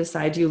up and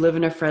decide, do you live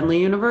in a friendly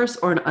universe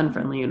or an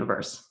unfriendly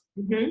universe?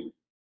 Mm-hmm.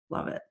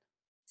 Love it.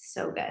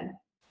 So good.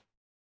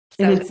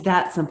 And it's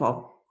that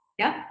simple.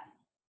 Yeah.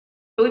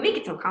 But we make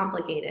it so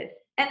complicated.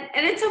 And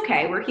it's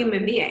okay. We're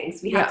human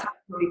beings. We have times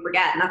where we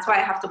forget. And that's why I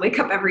have to wake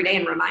up every day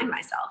and remind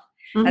myself.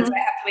 Mm-hmm. That's why I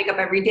have to wake up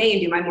every day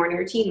and do my morning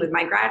routine with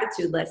my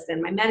gratitude list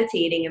and my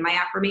meditating and my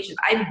affirmations.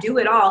 I do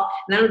it all.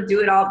 And I don't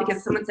do it all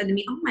because someone said to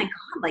me, oh my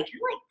God, like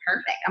you're like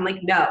perfect. I'm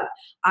like, no,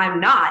 I'm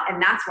not.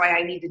 And that's why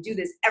I need to do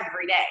this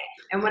every day.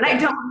 And when I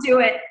don't do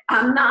it,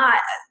 I'm not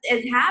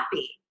as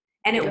happy.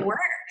 And it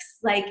works.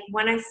 Like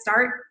when I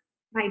start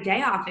my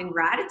day off in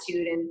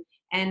gratitude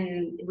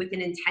and with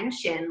an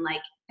intention,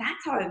 like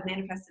that's how I've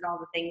manifested all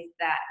the things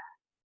that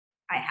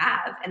I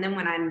have. And then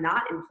when I'm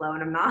not in flow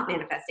and I'm not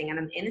manifesting and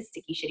I'm in a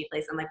sticky, shitty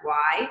place, I'm like,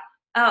 why?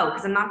 Oh,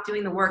 because I'm not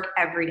doing the work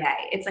every day.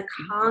 It's a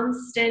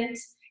constant,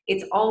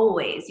 it's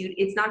always,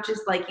 it's not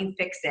just like you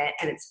fix it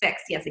and it's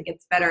fixed. Yes, it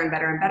gets better and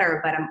better and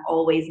better, but I'm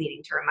always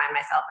needing to remind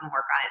myself and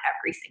work on it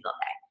every single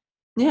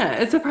day. Yeah,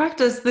 it's a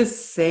practice the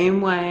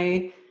same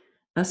way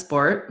a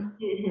sport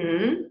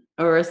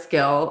or a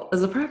skill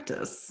is a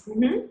practice.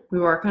 Mm-hmm. We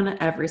work on it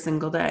every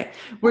single day.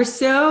 Our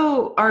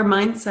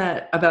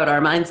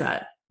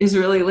mindset is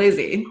really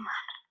lazy.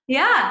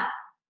 Yeah.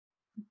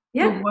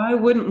 Yeah. But why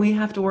wouldn't we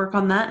have to work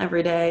on that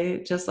every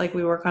day, just like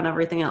we work on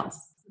everything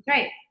else? That's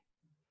right.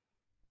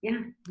 Yeah.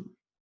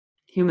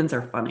 Humans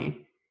are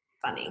funny.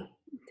 Funny.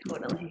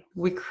 Totally.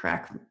 We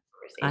crack.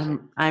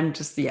 I'm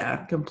just,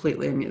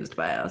 completely amused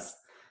by us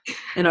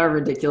and our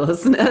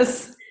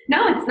ridiculousness.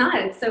 No, it's not.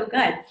 It's so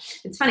good.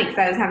 It's funny because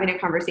I was having a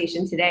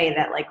conversation today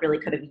that like really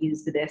could have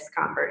used this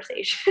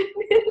conversation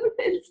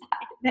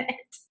inside it.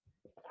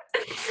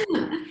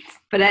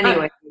 But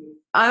anyway.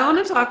 I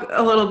want to talk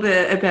a little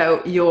bit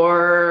about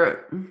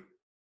your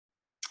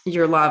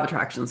law of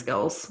attraction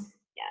skills.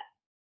 Yeah.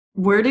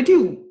 Where did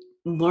you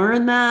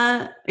learn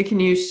that? Can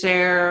you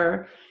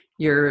share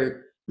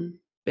your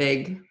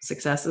big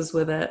successes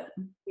with it?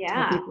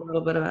 Yeah. Tell people a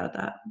little bit about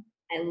that.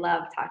 I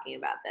love talking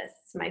about this.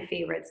 It's my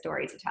favorite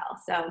story to tell.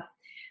 So,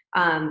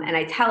 and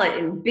I tell it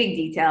in big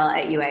detail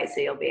at UA,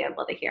 so you'll be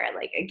able to hear it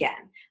like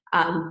again.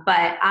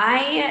 But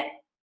I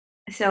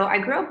So I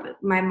grew up,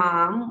 my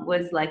mom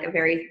was like a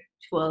very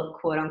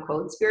quote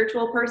unquote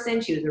spiritual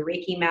person. She was a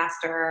Reiki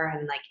master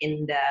and like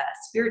into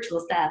spiritual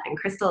stuff and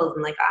crystals.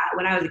 And like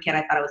when I was a kid,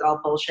 I thought it was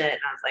all bullshit and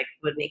I was like,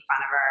 would make fun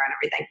of her and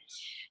everything.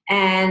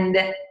 And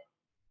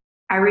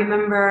I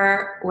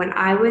remember when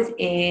I was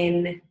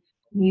when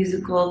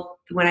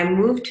I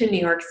moved to New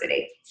York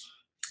City,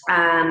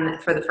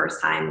 for the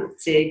first time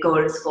to go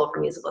to school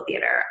for musical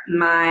theater.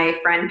 My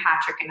friend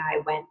Patrick and I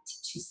went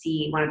to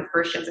see one of the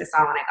first shows I saw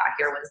when I got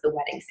here was The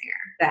Wedding Singer,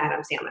 the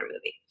Adam Sandler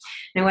movie.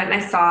 And I went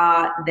and I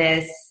saw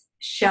this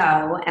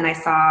show and I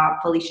saw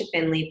Felicia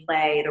Finley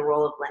play the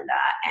role of Linda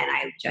and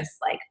I just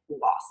like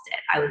lost it.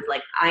 I was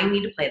like, I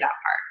need to play that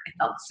part. I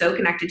felt so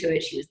connected to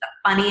it. She was the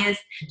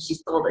funniest. She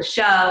stole the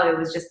show. It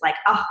was just like,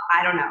 oh,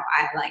 I don't know.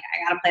 I got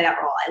to play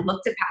that role. I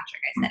looked at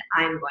Patrick. I said,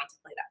 I'm going to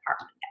play that part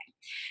one day.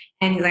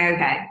 And he's like,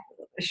 okay,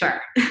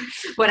 sure,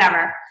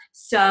 whatever.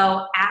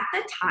 So at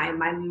the time,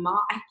 my mom,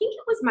 I think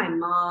it was my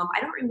mom, I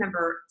don't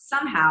remember,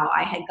 somehow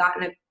I had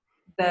gotten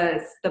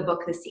the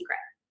book, The Secret.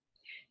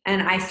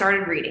 And I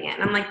started reading it.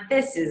 And I'm like,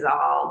 this is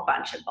all a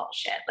bunch of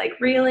bullshit. Like,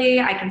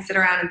 really? I can sit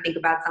around and think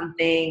about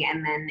something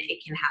and then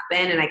it can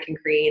happen and I can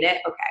create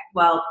it? Okay,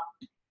 well,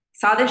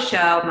 saw this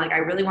show. I'm like, I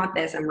really want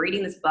this. I'm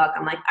reading this book.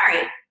 I'm like, all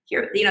right,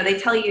 here, they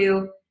tell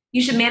you,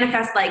 you should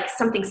manifest like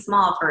something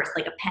small first,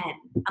 like a pen.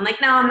 I'm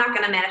like, no, I'm not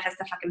going to manifest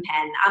a fucking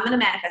pen. I'm going to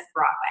manifest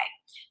Broadway.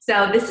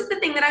 So this is the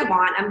thing that I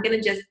want. I'm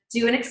going to just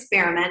do an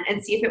experiment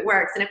and see if it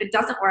works. And if it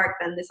doesn't work,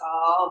 then this is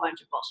all a bunch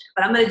of bullshit.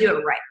 But I'm going to do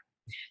it right.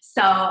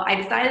 So I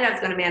decided I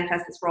was going to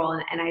manifest this role.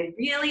 And I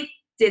really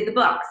did the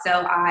book. So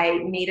I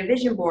made a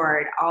vision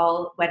board,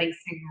 all wedding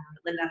singer,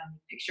 Linda,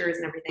 pictures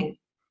and everything.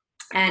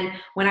 And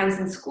when I was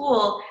in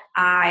school,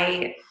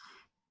 I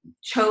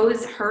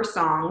chose her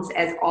songs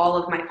as all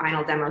of my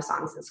final demo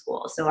songs in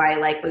school. So I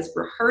was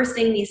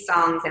rehearsing these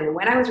songs, and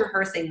when I was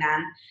rehearsing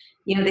them,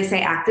 they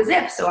say act as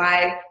if. So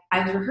I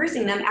was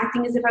rehearsing them,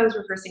 acting as if I was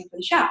rehearsing for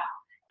the show,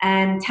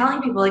 and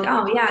telling people like,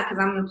 oh yeah, because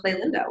I'm going to play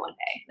Linda one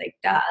day. Like,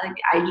 duh. Like,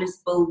 I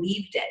just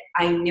believed it.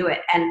 I knew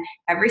it. And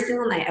every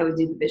single night I would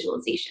do the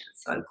visualizations.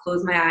 So I'd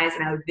close my eyes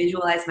and I would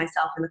visualize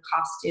myself in the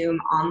costume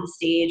on the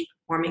stage,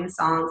 performing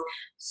songs,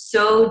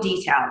 so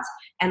detailed,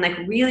 and like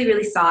really,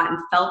 really saw it and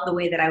felt the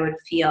way that I would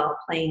feel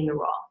playing the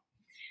role.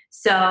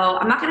 So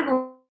I'm not going to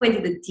go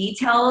into the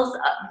details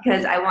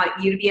because I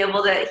want you to be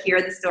able to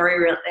hear the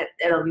story.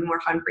 It'll be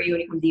more fun for you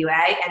when you come to UA,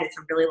 and it's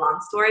a really long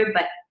story,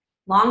 but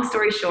long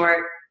story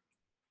short,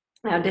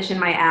 I audition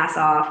my ass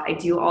off. I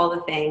do all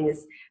the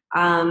things,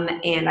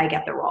 and I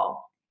get the role.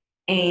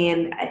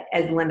 And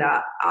as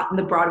Linda on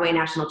the Broadway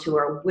National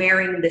Tour,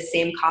 wearing the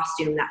same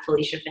costume that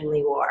Felicia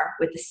Finley wore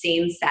with the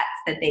same sets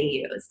that they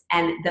used.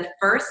 And the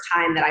first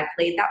time that I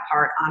played that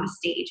part on a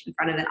stage in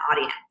front of an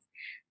audience,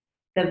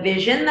 the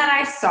vision that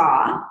I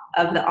saw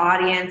of the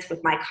audience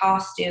with my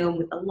costume,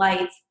 with the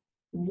lights,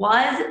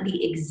 was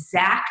the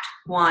exact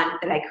one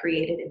that I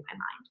created in my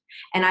mind.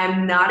 And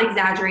I'm not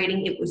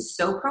exaggerating. It was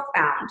so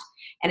profound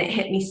and it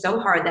hit me so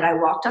hard that I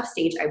walked off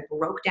stage. I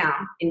broke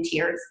down in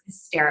tears,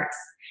 hysterics.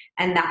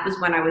 And that was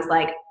when I was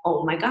like,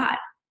 oh my God,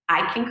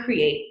 I can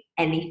create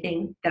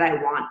anything that I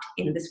want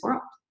in this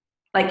world.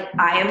 Like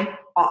I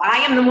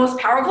am the most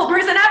powerful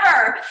person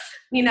ever,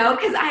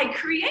 because I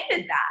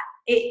created that.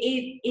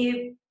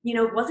 It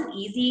wasn't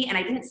easy, and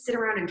I didn't sit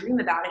around and dream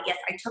about it. Yes,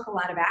 I took a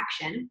lot of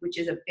action, which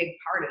is a big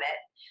part of it.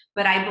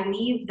 But I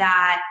believe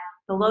that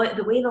the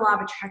way the law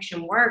of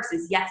attraction works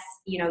is, yes,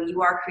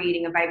 you are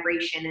creating a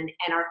vibration, and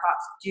our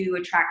thoughts do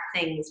attract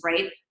things,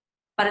 right?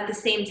 But at the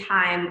same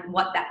time,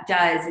 what that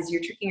does is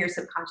you're tricking your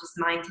subconscious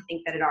mind to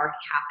think that it already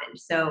happened.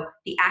 So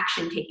the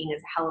action taking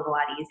is a hell of a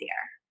lot easier.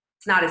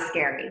 It's not as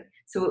scary.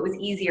 So it was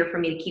easier for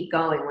me to keep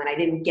going when I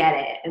didn't get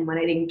it. And when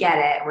I didn't get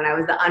it, when I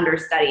was the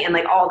understudy, and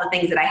like all the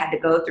things that I had to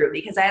go through,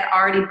 because I had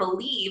already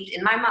believed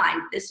in my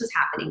mind this was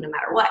happening no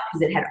matter what,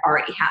 because it had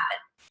already happened.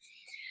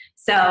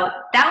 So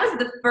that was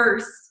the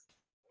first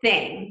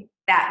thing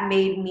that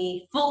made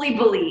me fully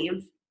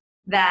believe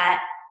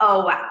that,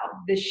 oh wow,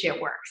 this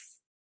shit works.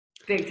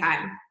 Big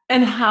time.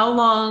 And how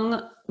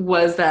long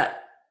was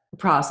that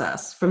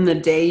process from the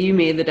day you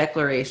made the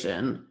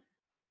declaration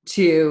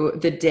to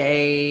the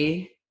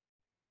day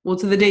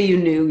you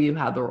knew you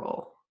had the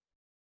role?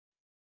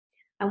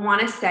 I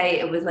want to say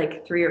it was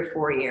like 3 or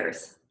 4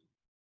 years.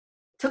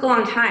 It took a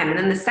long time. And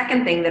then the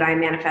second thing that I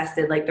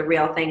manifested, like the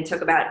real thing,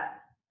 took about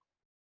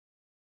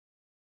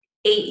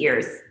 8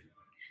 years.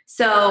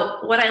 So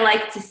what I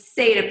like to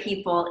say to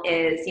people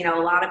is, a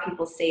lot of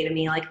people say to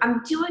me, like,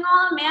 I'm doing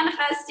all the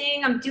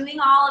manifesting, I'm doing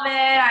all of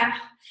it,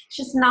 it's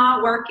just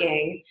not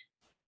working.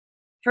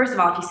 First of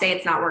all, if you say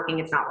it's not working,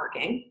 it's not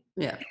working.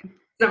 Yeah.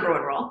 Number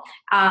one rule.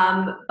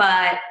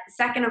 But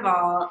second of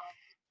all,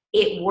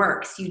 it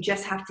works. You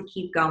just have to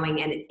keep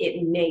going, and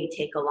it may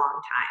take a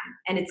long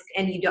time.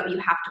 And you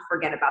have to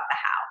forget about the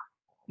how.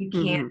 You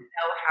can't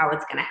know how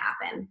it's going to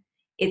happen.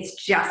 It's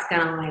just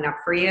going to line up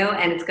for you,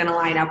 and it's going to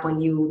line up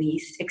when you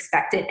least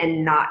expect it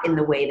and not in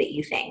the way that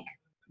you think.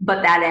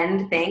 But that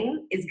end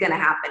thing is going to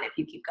happen if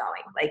you keep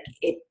going. Like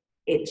it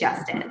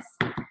just is.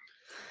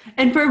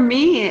 And for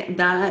me,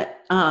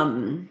 that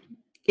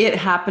it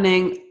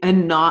happening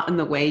and not in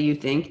the way you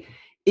think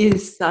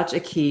is such a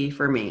key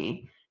for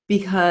me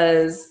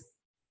because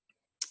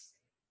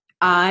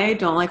I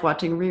don't like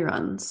watching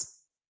reruns.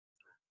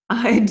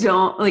 I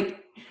don't like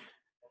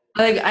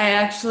I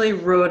actually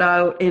wrote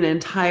out an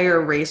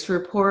entire race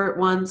report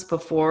once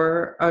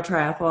before a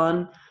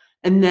triathlon,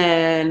 and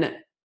then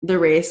the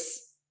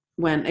race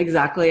went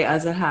exactly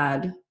as it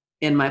had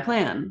in my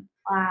plan.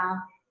 Wow.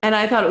 And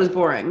I thought it was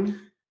boring.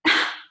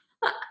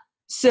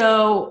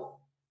 So,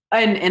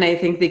 and I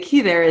think the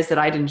key there is that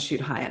I didn't shoot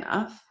high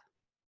enough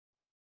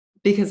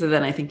because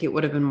then I think it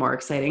would have been more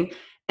exciting.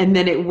 And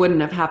then it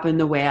wouldn't have happened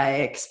the way I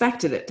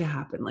expected it to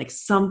happen. Like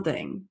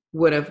something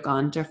would have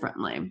gone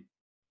differently.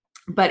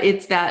 But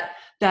it's that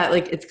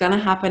like it's gonna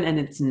happen and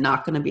it's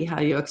not gonna be how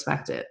you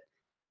expect it.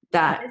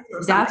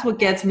 That's what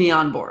gets me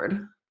on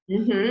board.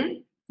 Mm-hmm.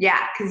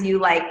 Yeah, because you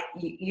like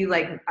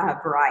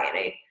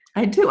variety.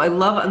 I do. I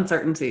love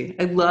uncertainty.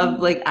 I love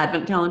like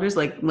advent calendars.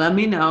 Like, let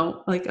me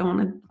know. Like, I want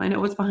to find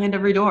out what's behind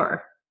every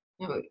door.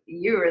 Oh,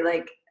 you are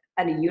like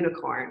a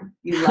unicorn.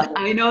 You love it.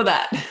 I know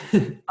that.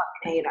 I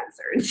hate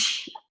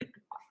uncertainty.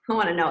 I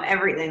want to know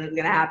everything that's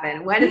going to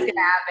happen, when it's going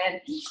to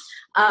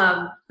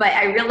happen. But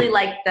I really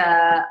like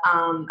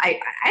I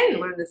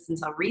didn't learn this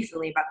until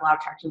recently about the law of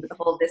attraction, but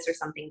the whole this or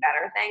something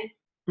better thing.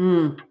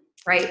 Mm.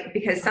 Right?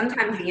 Because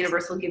sometimes the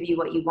universe will give you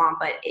what you want,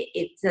 but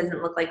it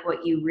doesn't look like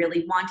what you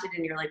really wanted.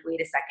 And you're like,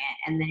 wait a second.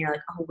 And then you're like,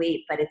 oh,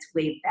 wait, but it's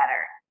way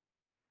better.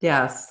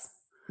 Yes.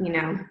 You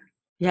know?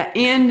 Yeah.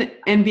 And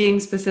being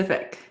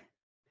specific.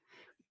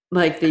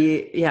 Like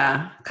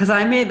because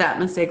I made that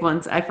mistake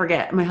once. I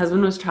forget. My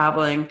husband was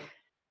traveling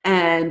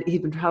and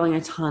he'd been traveling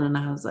a ton. And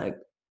I was like,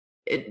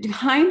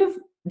 kind of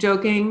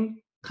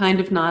joking, kind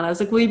of not. I was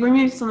like, will you bring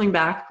me something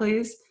back,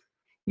 please?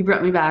 He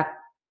brought me back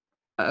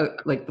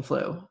like the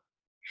flu.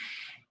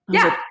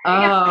 Yeah. Like,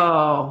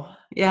 oh,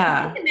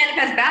 yeah. We can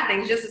manifest bad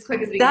things just as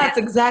quick as we can. That's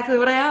exactly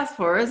what I asked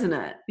for, isn't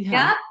it?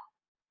 Yeah.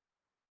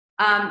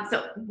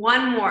 So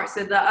one more.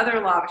 So the other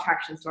law of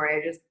attraction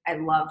story, I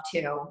love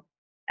too,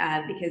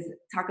 because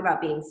talk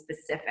about being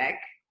specific.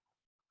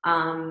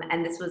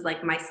 And this was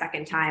like my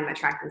second time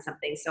attracting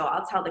something. So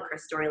I'll tell the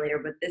Chris story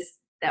later, but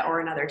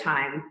or another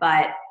time.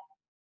 But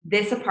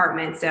this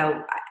apartment.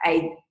 So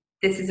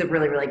this is a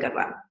really, really good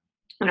one.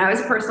 When I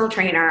was a personal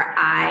trainer,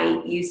 I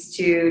used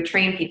to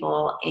train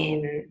people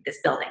in this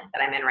building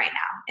that I'm in right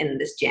now, in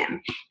this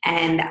gym.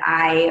 And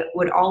I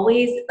would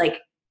always like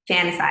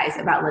fantasize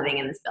about living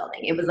in this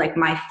building. It was like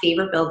my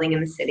favorite building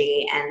in the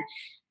city. And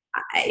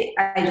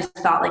I just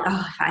thought like,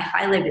 oh, if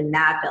I lived in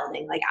that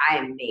building, like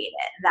I made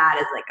it. That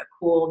is like a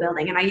cool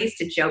building. And I used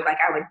to joke like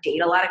I would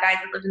date a lot of guys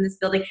that lived in this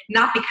building,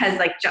 not because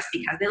like just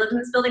because they lived in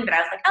this building, but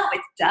I was like, oh,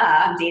 it's duh,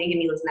 I'm dating him,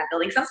 he lives in that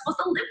building, because I'm supposed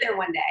to live there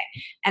one day.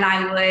 And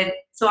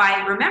so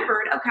I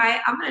remembered, okay,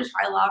 I'm going to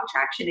try law of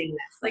attractioning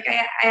this. Like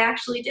I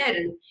actually did.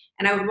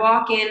 And I would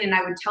walk in and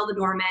I would tell the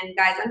doorman,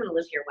 guys, I'm going to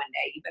live here one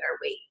day. You better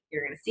wait.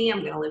 You're going to see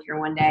I'm going to live here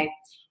one day.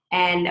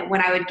 And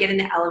when I would get in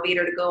the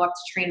elevator to go up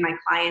to train my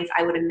clients,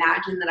 I would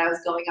imagine that I was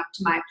going up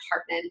to my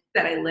apartment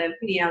that I live,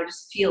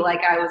 just feel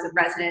like I was a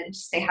resident and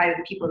just say hi to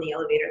the people in the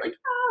elevator, like,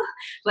 oh,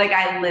 like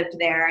I lived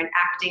there, and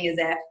acting as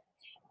if,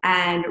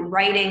 and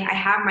writing. I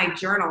have my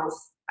journals.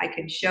 I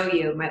could show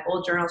you my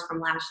old journals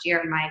from last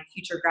year, my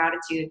future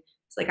gratitude.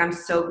 It's like, I'm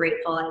so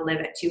grateful I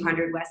live at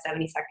 200 West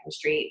 72nd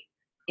Street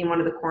in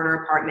one of the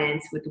corner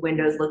apartments with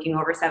windows looking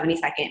over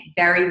 72nd.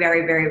 Very,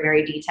 very, very,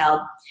 very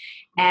detailed.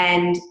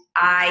 And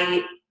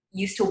I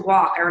used to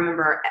walk, I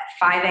remember, at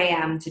 5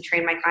 a.m. to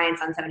train my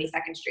clients on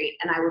 72nd Street.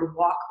 And I would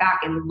walk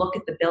back and look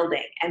at the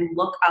building and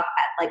look up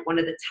at like one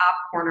of the top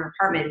corner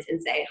apartments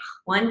and say,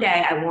 one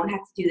day I won't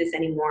have to do this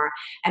anymore.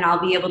 And I'll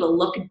be able to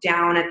look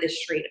down at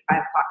this street at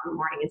 5 o'clock in the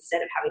morning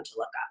instead of having to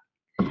look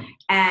up.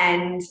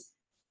 And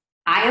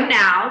I am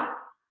now,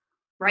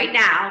 right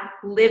now,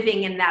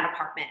 living in that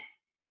apartment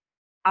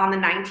on the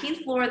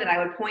 19th floor that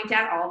I would point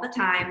out all the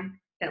time,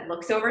 that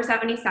looks over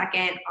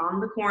 72nd on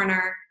the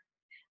corner.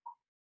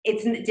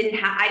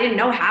 I didn't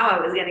know how I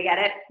was going to get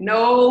it.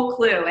 No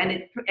clue.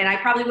 And I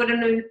probably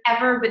wouldn't have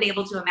ever been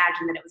able to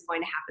imagine that it was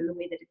going to happen the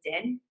way that it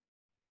did,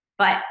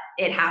 but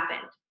it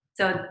happened.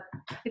 So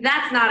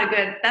that's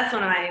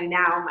one of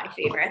my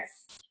favorites.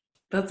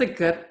 That's a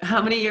good,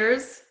 how many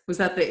years? Was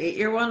that the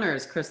 8-year one, or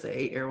is Chris the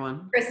 8-year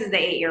one? Chris is the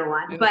 8-year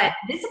one. Okay. But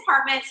this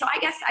apartment, so I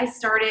guess I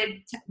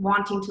started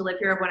wanting to live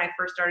here when I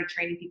first started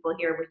training people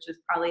here, which was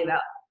probably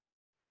about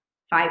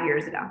 5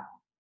 years ago.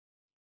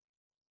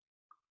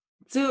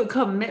 So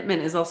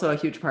commitment is also a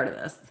huge part of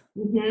this.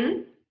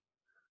 Mm-hmm.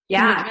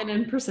 Yeah. Commitment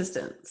and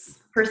persistence.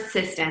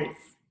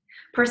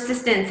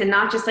 Persistence, and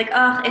not just like,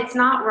 oh, it's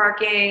not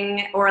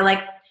working, or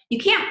like, you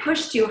can't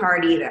push too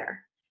hard either.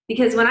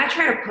 Because when I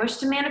try to push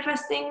to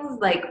manifest things,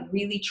 like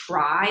really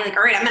try, like,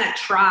 all right, I'm going to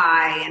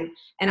try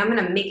and I'm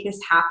going to make this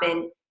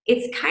happen.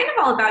 It's kind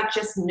of all about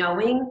just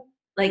knowing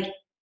that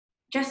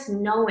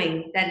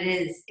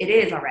it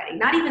is already,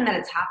 not even that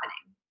it's happening,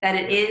 that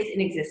it is in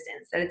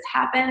existence, that it's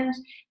happened,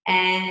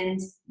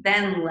 and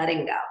then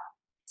letting go.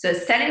 So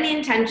setting the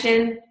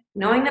intention,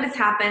 knowing that it's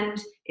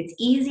happened, it's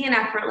easy and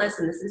effortless,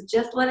 and this is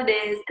just what it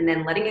is, and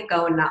then letting it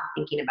go and not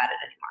thinking about it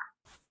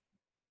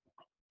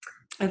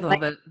I anymore.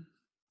 love it.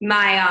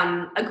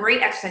 My a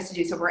great exercise to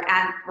do. So we're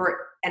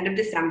end of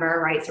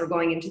December, right? So we're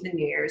going into the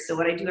New Year's. So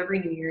what I do every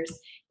New Year's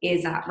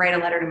is write a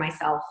letter to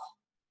myself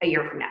a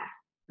year from now,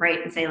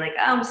 right? And say like,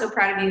 oh, I'm so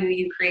proud of you.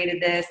 You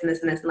created this and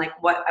this and this, and like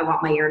what I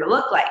want my year to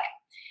look like.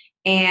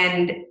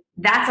 And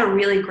that's a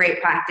really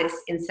great practice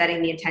in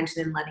setting the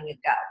intention and letting it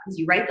go. Because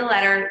you write the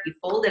letter, you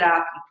fold it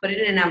up, you put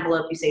it in an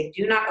envelope, you say,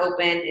 do not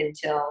open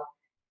until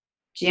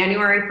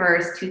January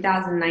 1st,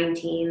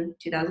 2019,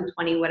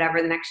 2020,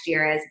 whatever the next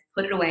year is,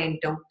 put it away and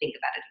don't think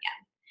about it again.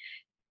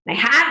 And I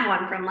had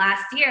one from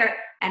last year,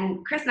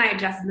 and Chris and I had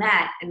just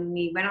met, and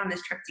we went on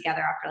this trip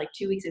together after like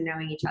 2 weeks of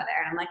knowing each other.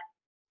 And I'm like,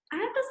 I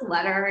have this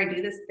letter, I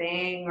do this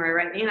thing, or I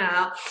write, and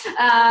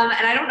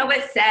I don't know what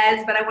it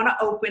says, but I want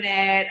to open it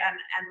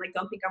and like,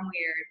 don't think I'm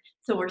weird.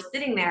 So we're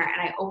sitting there,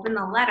 and I open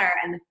the letter,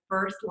 and the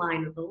first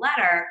line of the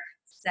letter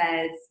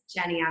says,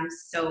 Jenny, I'm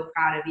so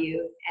proud of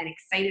you and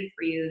excited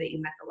for you that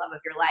you met the love of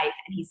your life,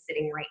 and he's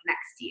sitting right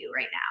next to you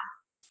right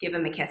now. Give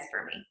him a kiss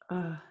for me.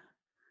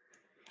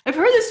 I've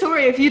heard this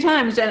story a few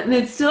times, Jen, and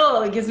it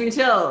still gives me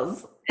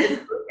chills.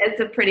 It's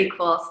a pretty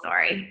cool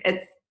story.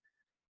 It's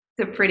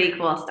a pretty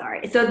cool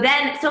story. So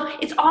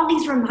it's all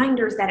these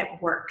reminders that it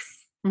works,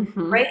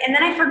 right? And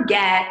then I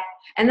forget,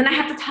 and then I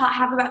have to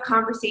have about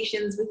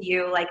conversations with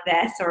you like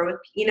this, or with,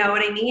 you know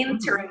what I mean,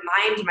 to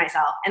remind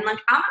myself. And like,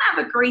 I'm gonna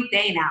have a great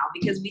day now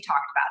because we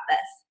talked about this,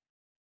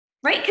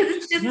 right? Because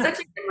it's just such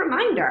a good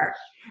reminder.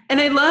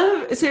 And I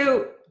love,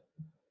 so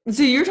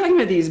you're talking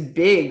about these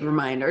big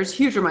reminders,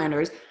 huge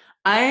reminders.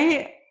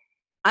 I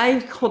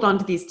hold on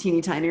to these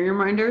teeny tiny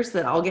reminders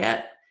that I'll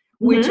get,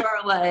 which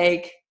are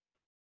like,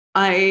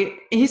 I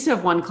used to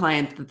have one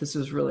client that this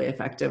was really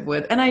effective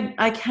with, and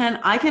I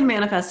can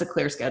manifest a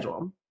clear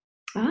schedule.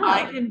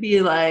 I can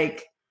be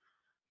like,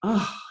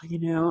 oh,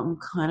 I'm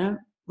kind of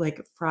like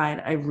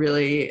fried. I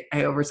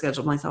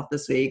overscheduled myself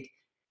this week.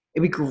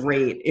 It'd be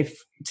great if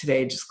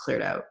today just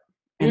cleared out.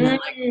 And then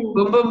like,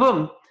 boom, boom,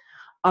 boom.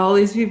 All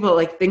these people,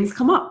 like, things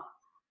come up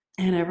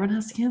and everyone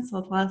has to cancel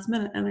at the last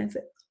minute. And I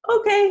say,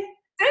 okay.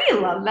 Don't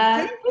you love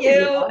that? Thank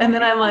you. And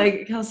then I'm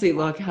like, Kelsey,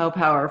 look how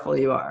powerful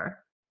you are.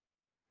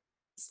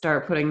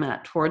 Start putting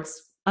that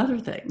towards other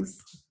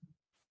things.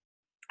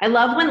 I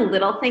love when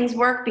little things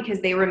work because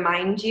they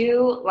remind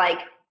you, like,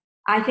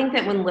 I think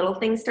that when little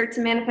things start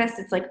to manifest,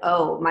 it's like,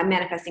 oh, my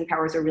manifesting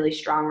powers are really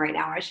strong right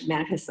now. I should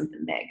manifest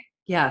something big.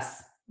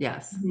 Yes.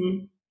 Yeah.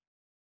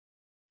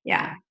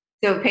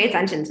 So pay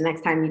attention to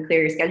next time you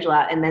clear your schedule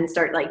out, and then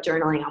start like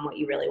journaling on what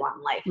you really want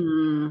in life.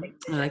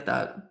 I like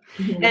that.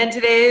 And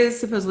today is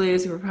supposedly a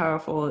super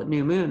powerful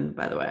new moon,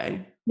 by the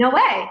way. No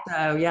way.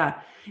 So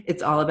yeah,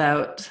 it's all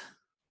about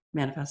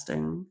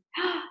manifesting,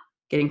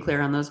 getting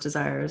clear on those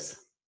desires.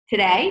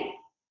 Today?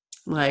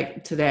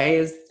 Like today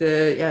is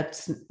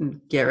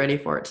get ready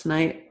for it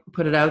tonight,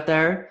 put it out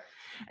there.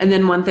 And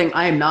then one thing,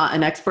 I am not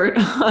an expert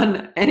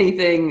on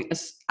anything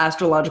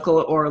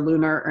astrological or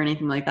lunar or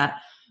anything like that,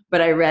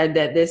 but I read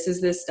that this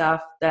is this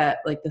stuff that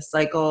like the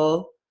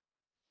cycle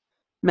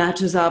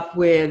matches up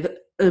with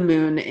a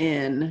moon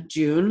in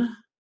June.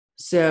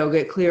 So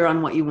get clear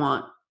on what you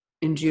want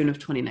in June of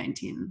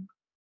 2019.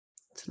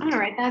 I'm going to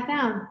write that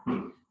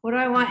down. What do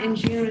I want in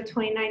June of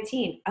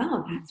 2019?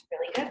 Oh, that's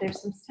really good.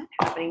 There's some stuff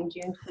happening in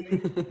June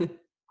 2019.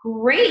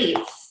 Great.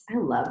 I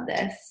love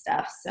this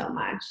stuff so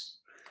much.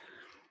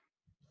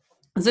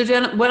 So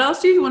Jen, what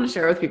else do you want to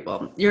share with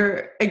people?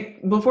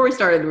 Before we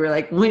started, we were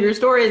like, well, your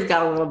story has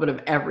got a little bit of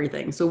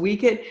everything. So we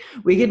could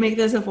make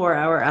this a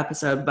 4-hour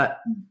episode, but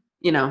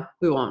we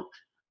won't.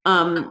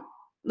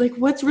 Like,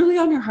 what's really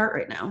on your heart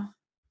right now?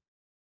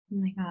 Oh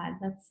my God,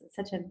 that's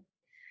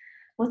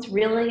what's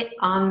really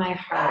in my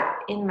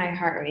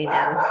heart right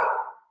now?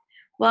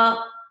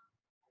 Well,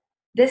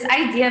 this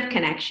idea of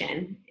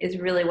connection is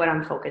really what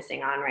I'm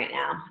focusing on right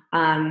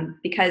now.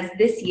 Because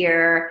this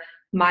year,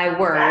 my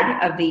word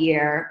of the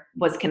year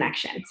was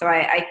connection. So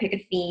I pick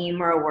a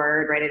theme or a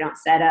word, right? I don't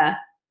set a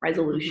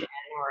resolution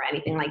or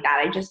anything like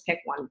that. I just pick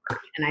one word.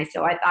 And I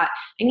thought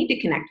I need to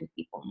connect with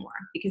people more,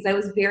 because I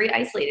was very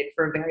isolated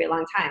for a very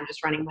long time,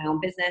 just running my own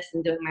business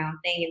and doing my own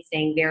thing and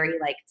staying very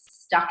like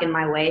stuck in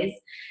my ways.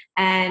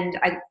 And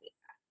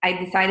I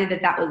decided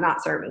that was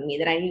not serving me,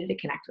 that I needed to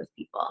connect with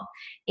people.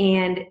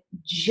 And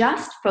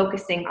just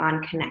focusing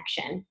on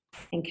connection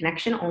and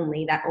connection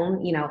only,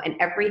 and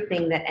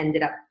everything that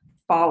ended up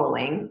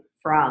following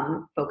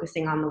from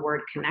focusing on the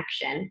word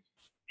connection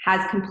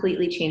has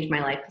completely changed my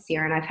life this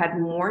year. And I've had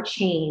more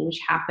change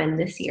happen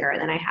this year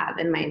than I have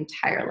in my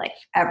entire life,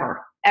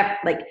 ever.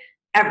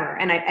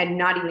 And I'm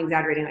not even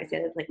exaggerating when I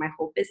say that. Like, my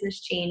whole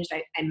business changed.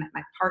 I met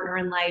my partner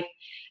in life.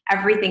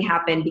 Everything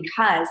happened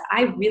because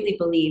I really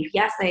believe,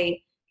 yes, I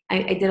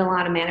did a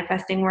lot of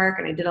manifesting work,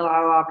 and I did a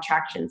lot of law of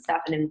attraction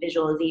stuff and in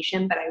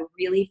visualization, but I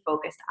really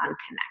focused on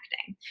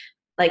connecting.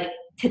 Like,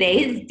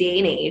 today's day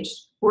and age,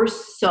 we're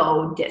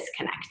so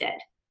disconnected.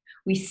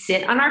 We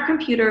sit on our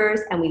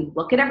computers and we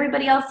look at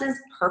everybody else's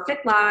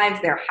perfect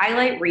lives, their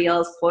highlight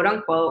reels, quote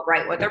unquote,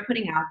 right? What they're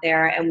putting out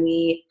there. And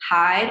we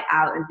hide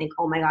out and think,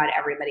 oh my God,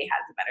 everybody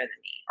has it better than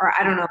me. Or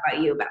I don't know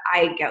about you, but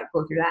I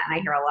go through that. And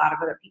I hear a lot of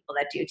other people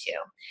that do too.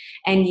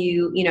 And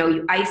you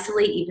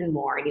isolate even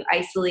more and you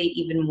isolate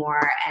even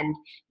more. And,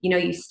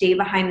 you stay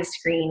behind the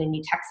screen and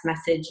you text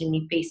message and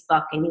you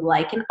Facebook and you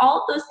like, and all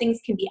of those things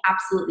can be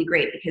absolutely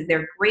great because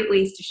they're great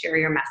ways to share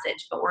your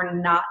message, but we're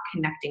not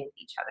connecting with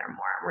each other more.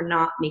 We're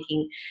not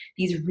making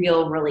these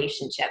real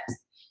relationships.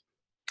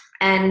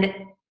 And,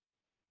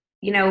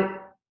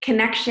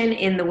 connection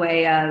in the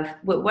way of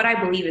what I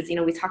believe is,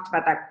 we talked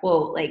about that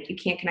quote, like you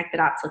can't connect the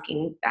dots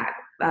looking back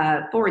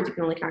forwards, you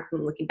can only connect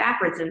them looking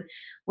backwards. And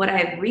what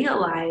I've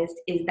realized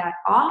is that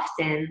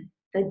often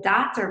the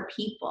dots are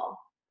people.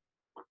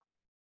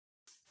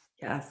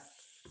 Yes.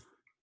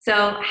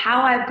 So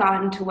how I've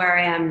gotten to where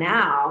I am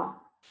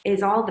now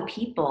is all the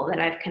people that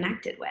I've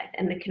connected with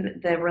and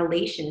the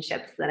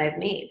relationships that I've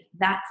made.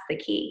 That's the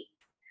key.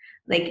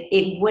 Like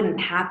it wouldn't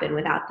happen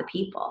without the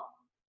people.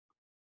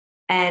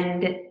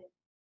 And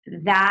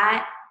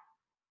that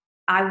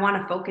I want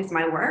to focus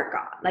my work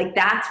on. Like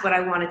that's what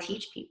I want to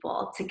teach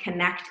people, to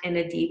connect in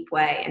a deep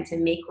way and to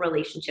make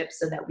relationships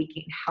so that we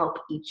can help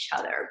each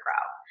other grow.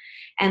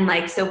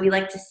 And so we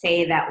like to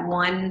say that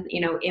one,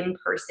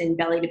 in-person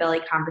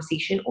belly-to-belly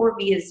conversation or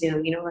via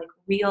Zoom,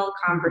 real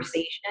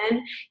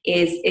conversation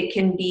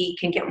can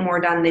get more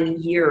done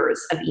than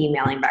years of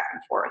emailing back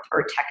and forth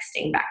or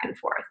texting back and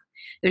forth.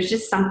 There's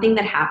just something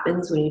that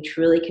happens when you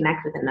truly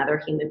connect with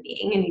another human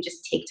being and you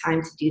just take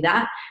time to do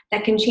that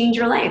can change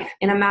your life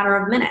in a matter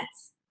of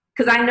minutes.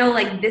 Because I know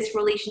this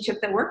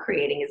relationship that we're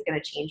creating is going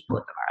to change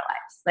both of our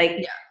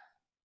lives.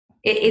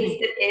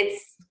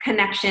 It's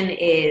connection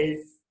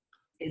is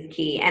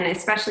key, and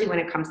especially when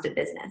it comes to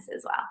business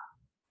as well.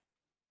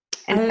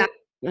 And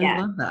I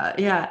love that.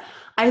 Yeah.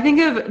 I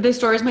think of the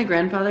stories my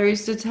grandfather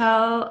used to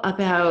tell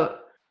about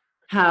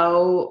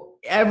how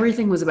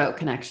everything was about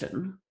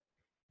connection.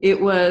 It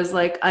was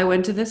like, I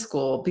went to this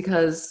school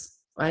because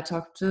I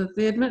talked to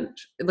the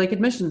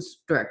admissions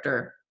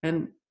director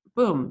and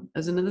boom, I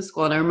was into this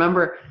school. And I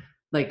remember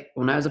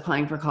when I was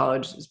applying for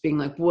college, just being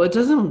like, well, it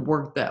doesn't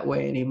work that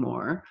way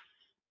anymore.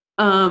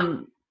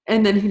 And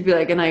then he'd be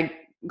like, and I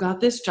got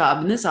this job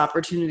and this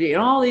opportunity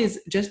and all these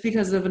just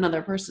because of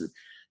another person.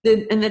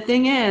 And the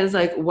thing is,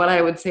 what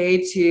I would say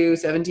to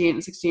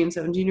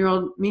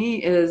 17-year-old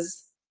me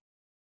is,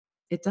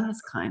 it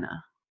does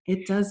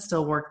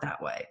still work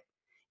that way.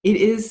 It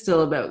is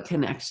still about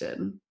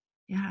connection.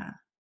 Yeah.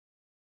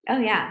 Oh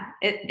yeah.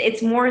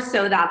 It's more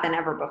so that than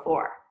ever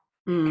before.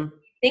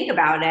 Think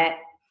about it.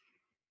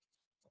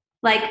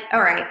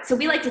 All right. So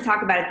we like to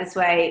talk about it this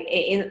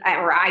way,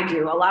 or I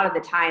do a lot of the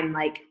time.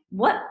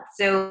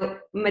 So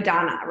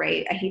Madonna,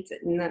 right? I hate to,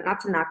 not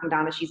to knock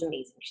Madonna. She's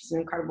amazing. She's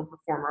an incredible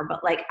performer.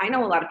 But I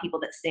know a lot of people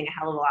that sing a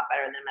hell of a lot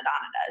better than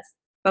Madonna does.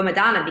 But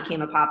Madonna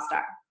became a pop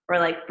star. Or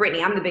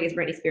Britney, I'm the biggest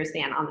Britney Spears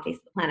fan on the face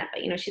of the planet,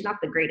 but she's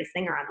not the greatest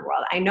singer in the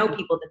world. I know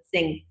people that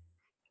sing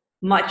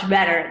much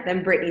better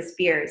than Britney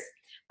Spears,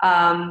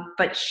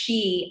 but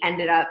she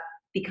ended up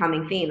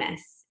becoming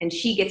famous, and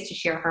she gets to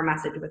share her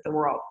message with the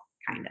world,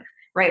 kind of,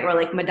 right? Or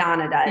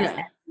Madonna does. Yeah.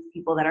 And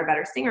people that are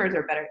better singers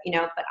are better,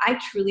 But I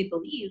truly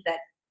believe that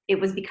it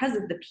was because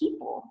of the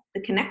people,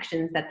 the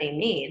connections that they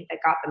made that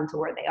got them to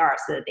where they are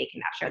so that they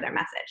can now share their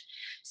message.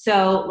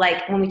 So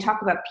when we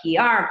talk about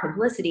PR,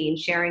 publicity, and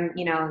sharing,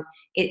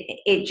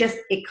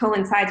 it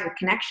coincides with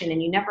connection,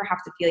 and you never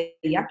have to feel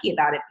yucky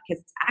about it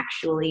because it's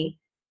actually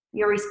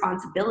your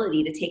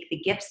responsibility to take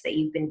the gifts that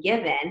you've been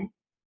given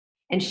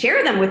and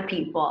share them with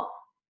people.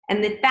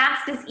 And the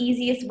fastest,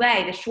 easiest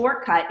way, the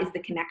shortcut, is the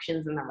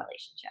connections in the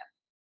relationship.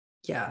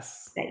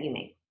 Yes. That you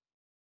make.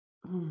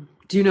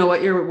 Do you know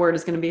what your word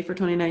is going to be for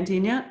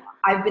 2019 yet?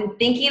 I've been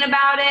thinking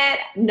about it.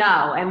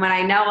 No. And when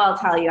I know, I'll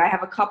tell you. I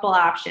have a couple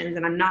options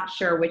and I'm not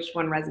sure which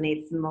one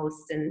resonates the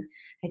most. And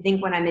I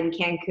think when I'm in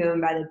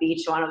Cancun by the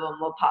beach, one of them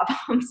will pop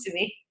home to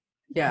me.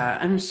 Yeah,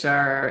 I'm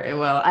sure it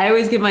will. I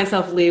always give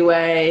myself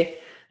leeway.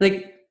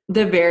 The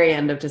very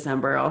end of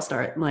December, I'll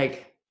start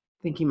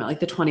thinking about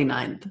the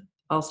 29th.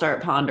 I'll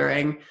start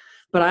pondering.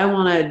 But I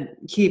want to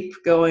keep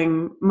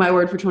going. My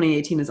word for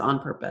 2018 is on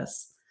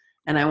purpose.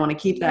 And I want to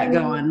keep that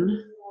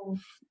going I'm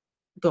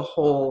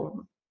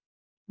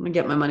going to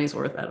get my money's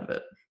worth out of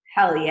it.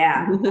 Hell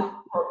yeah.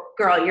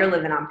 Girl, you're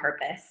living on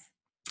purpose.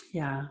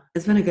 Yeah,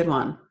 it's been a good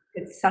one.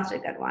 It's such a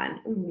good one.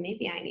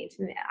 Maybe I need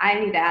to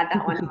add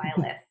that one to my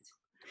list.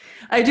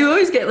 I do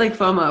always get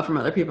FOMO from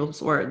other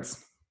people's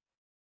words.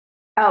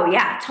 Oh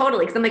yeah,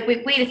 totally. Because I'm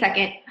wait a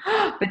second.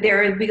 But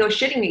there we go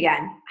shitting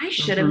again. I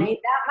should have made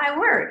that my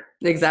word.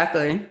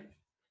 Exactly.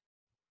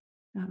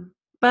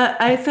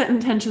 But I set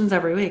intentions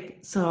every week.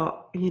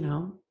 So,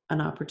 an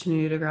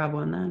opportunity to grab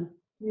one then.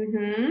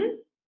 Mm-hmm.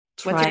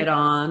 Try it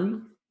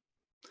on.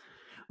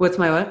 What's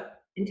my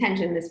what?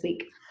 Intention this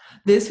week.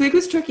 This week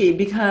was tricky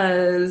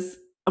because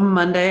on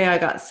Monday I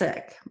got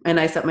sick and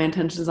I set my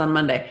intentions on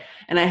Monday.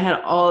 And I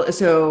had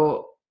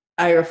so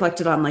I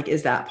reflected on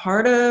is that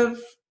part of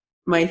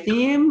my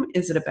theme?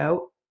 Is it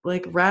about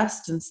like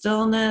rest and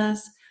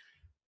stillness.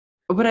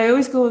 But I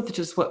always go with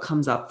just what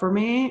comes up for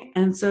me.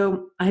 And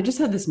so I just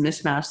had this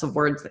mishmash of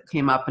words that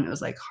came up, and it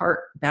was like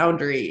heart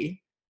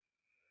boundary.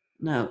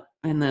 No.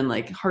 And then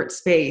like heart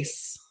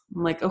space.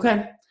 I'm like,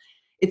 okay,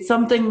 it's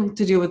something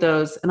to do with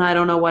those. And I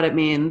don't know what it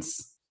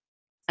means.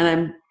 And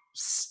I'm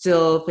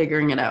still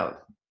figuring it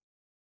out.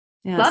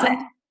 Yeah. Love it.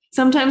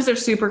 Sometimes they're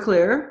super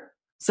clear.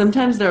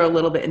 Sometimes they're a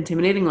little bit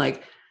intimidating.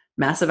 Like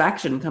massive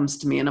action comes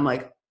to me and I'm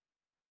like,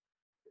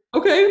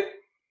 okay,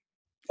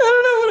 I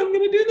don't know what I'm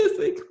going to do this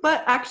week.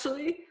 But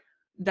actually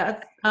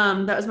that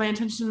was my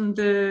intention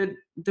the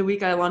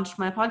week I launched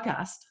my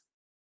podcast.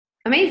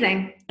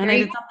 Amazing. And I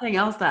did something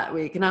else that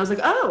week. And I was like,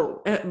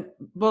 oh,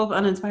 both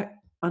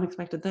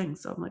unexpected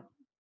things. So I'm like,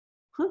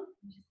 huh?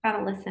 You just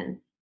gotta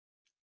listen.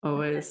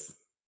 Always. Just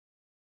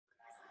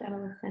gotta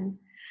listen.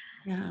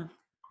 Yeah.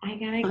 I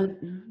gotta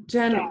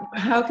Jen,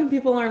 how can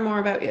people learn more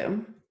about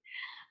you?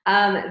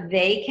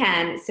 They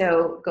can.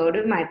 So go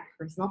to my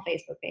personal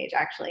Facebook page.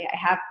 Actually, I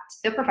have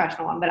the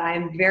professional one, but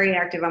I'm very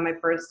active on my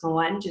personal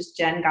one. Just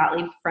Jen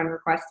Gottlieb, friend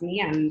request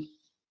me. I'm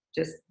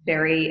just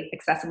very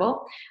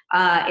accessible.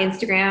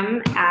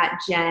 Instagram at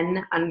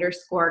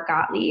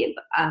Jen_Gottlieb.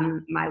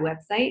 My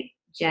website,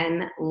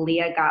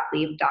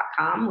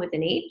 jenleahgottlieb.com with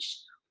an H.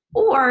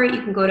 Or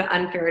you can go to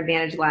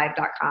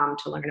unfairadvantagelive.com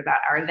to learn about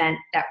our event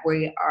that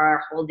we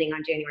are holding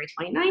on January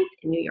 29th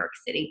in New York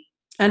City.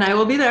 And I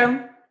will be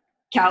there.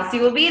 Kelsey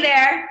will be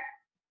there.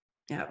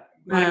 Yep.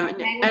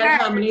 And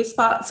how many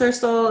spots are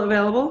still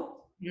available?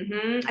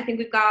 I think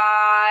we've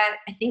got,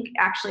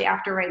 actually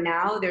after right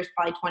now, there's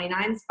probably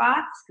 29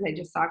 spots because I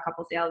just saw a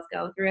couple sales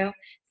go through.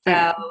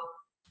 So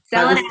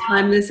by the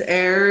time this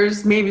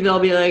airs, maybe there'll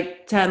be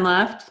like 10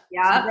 left.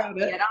 Yeah, so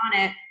get on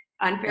it.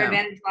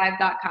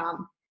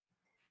 Unfairadvantagelive.com.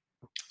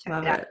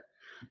 Love it.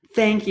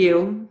 Thank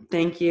you.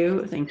 Thank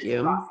you. Thank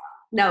you. Awesome.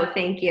 No,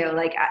 thank you.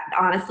 Like,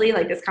 honestly,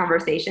 like this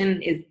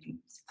conversation is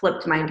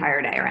flipped my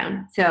entire day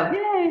around. So,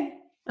 yay.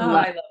 Oh,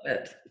 I love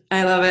it.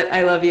 I love it.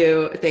 I love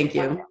you. Thank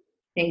you.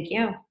 Thank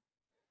you.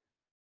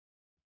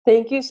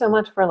 Thank you so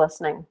much for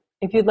listening.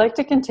 If you'd like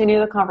to continue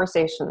the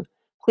conversation,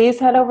 please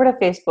head over to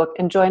Facebook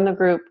and join the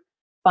group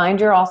Find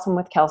Your Awesome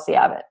with Kelsey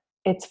Abbott.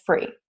 It's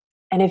free.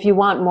 And if you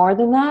want more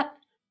than that,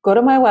 go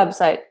to my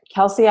website,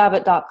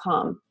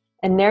 kelseyabbott.com.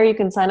 And there you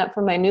can sign up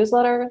for my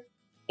newsletter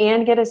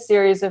and get a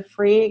series of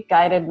free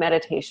guided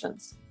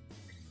meditations.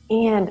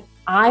 And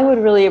I would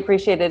really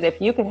appreciate it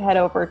if you could head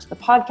over to the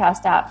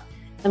podcast app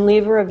and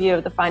leave a review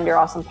of the Find Your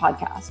Awesome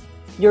podcast.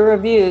 Your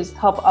reviews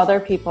help other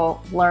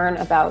people learn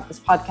about this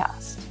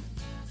podcast.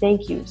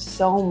 Thank you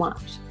so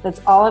much.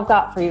 That's all I've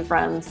got for you,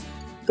 friends.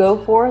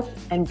 Go forth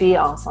and be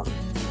awesome.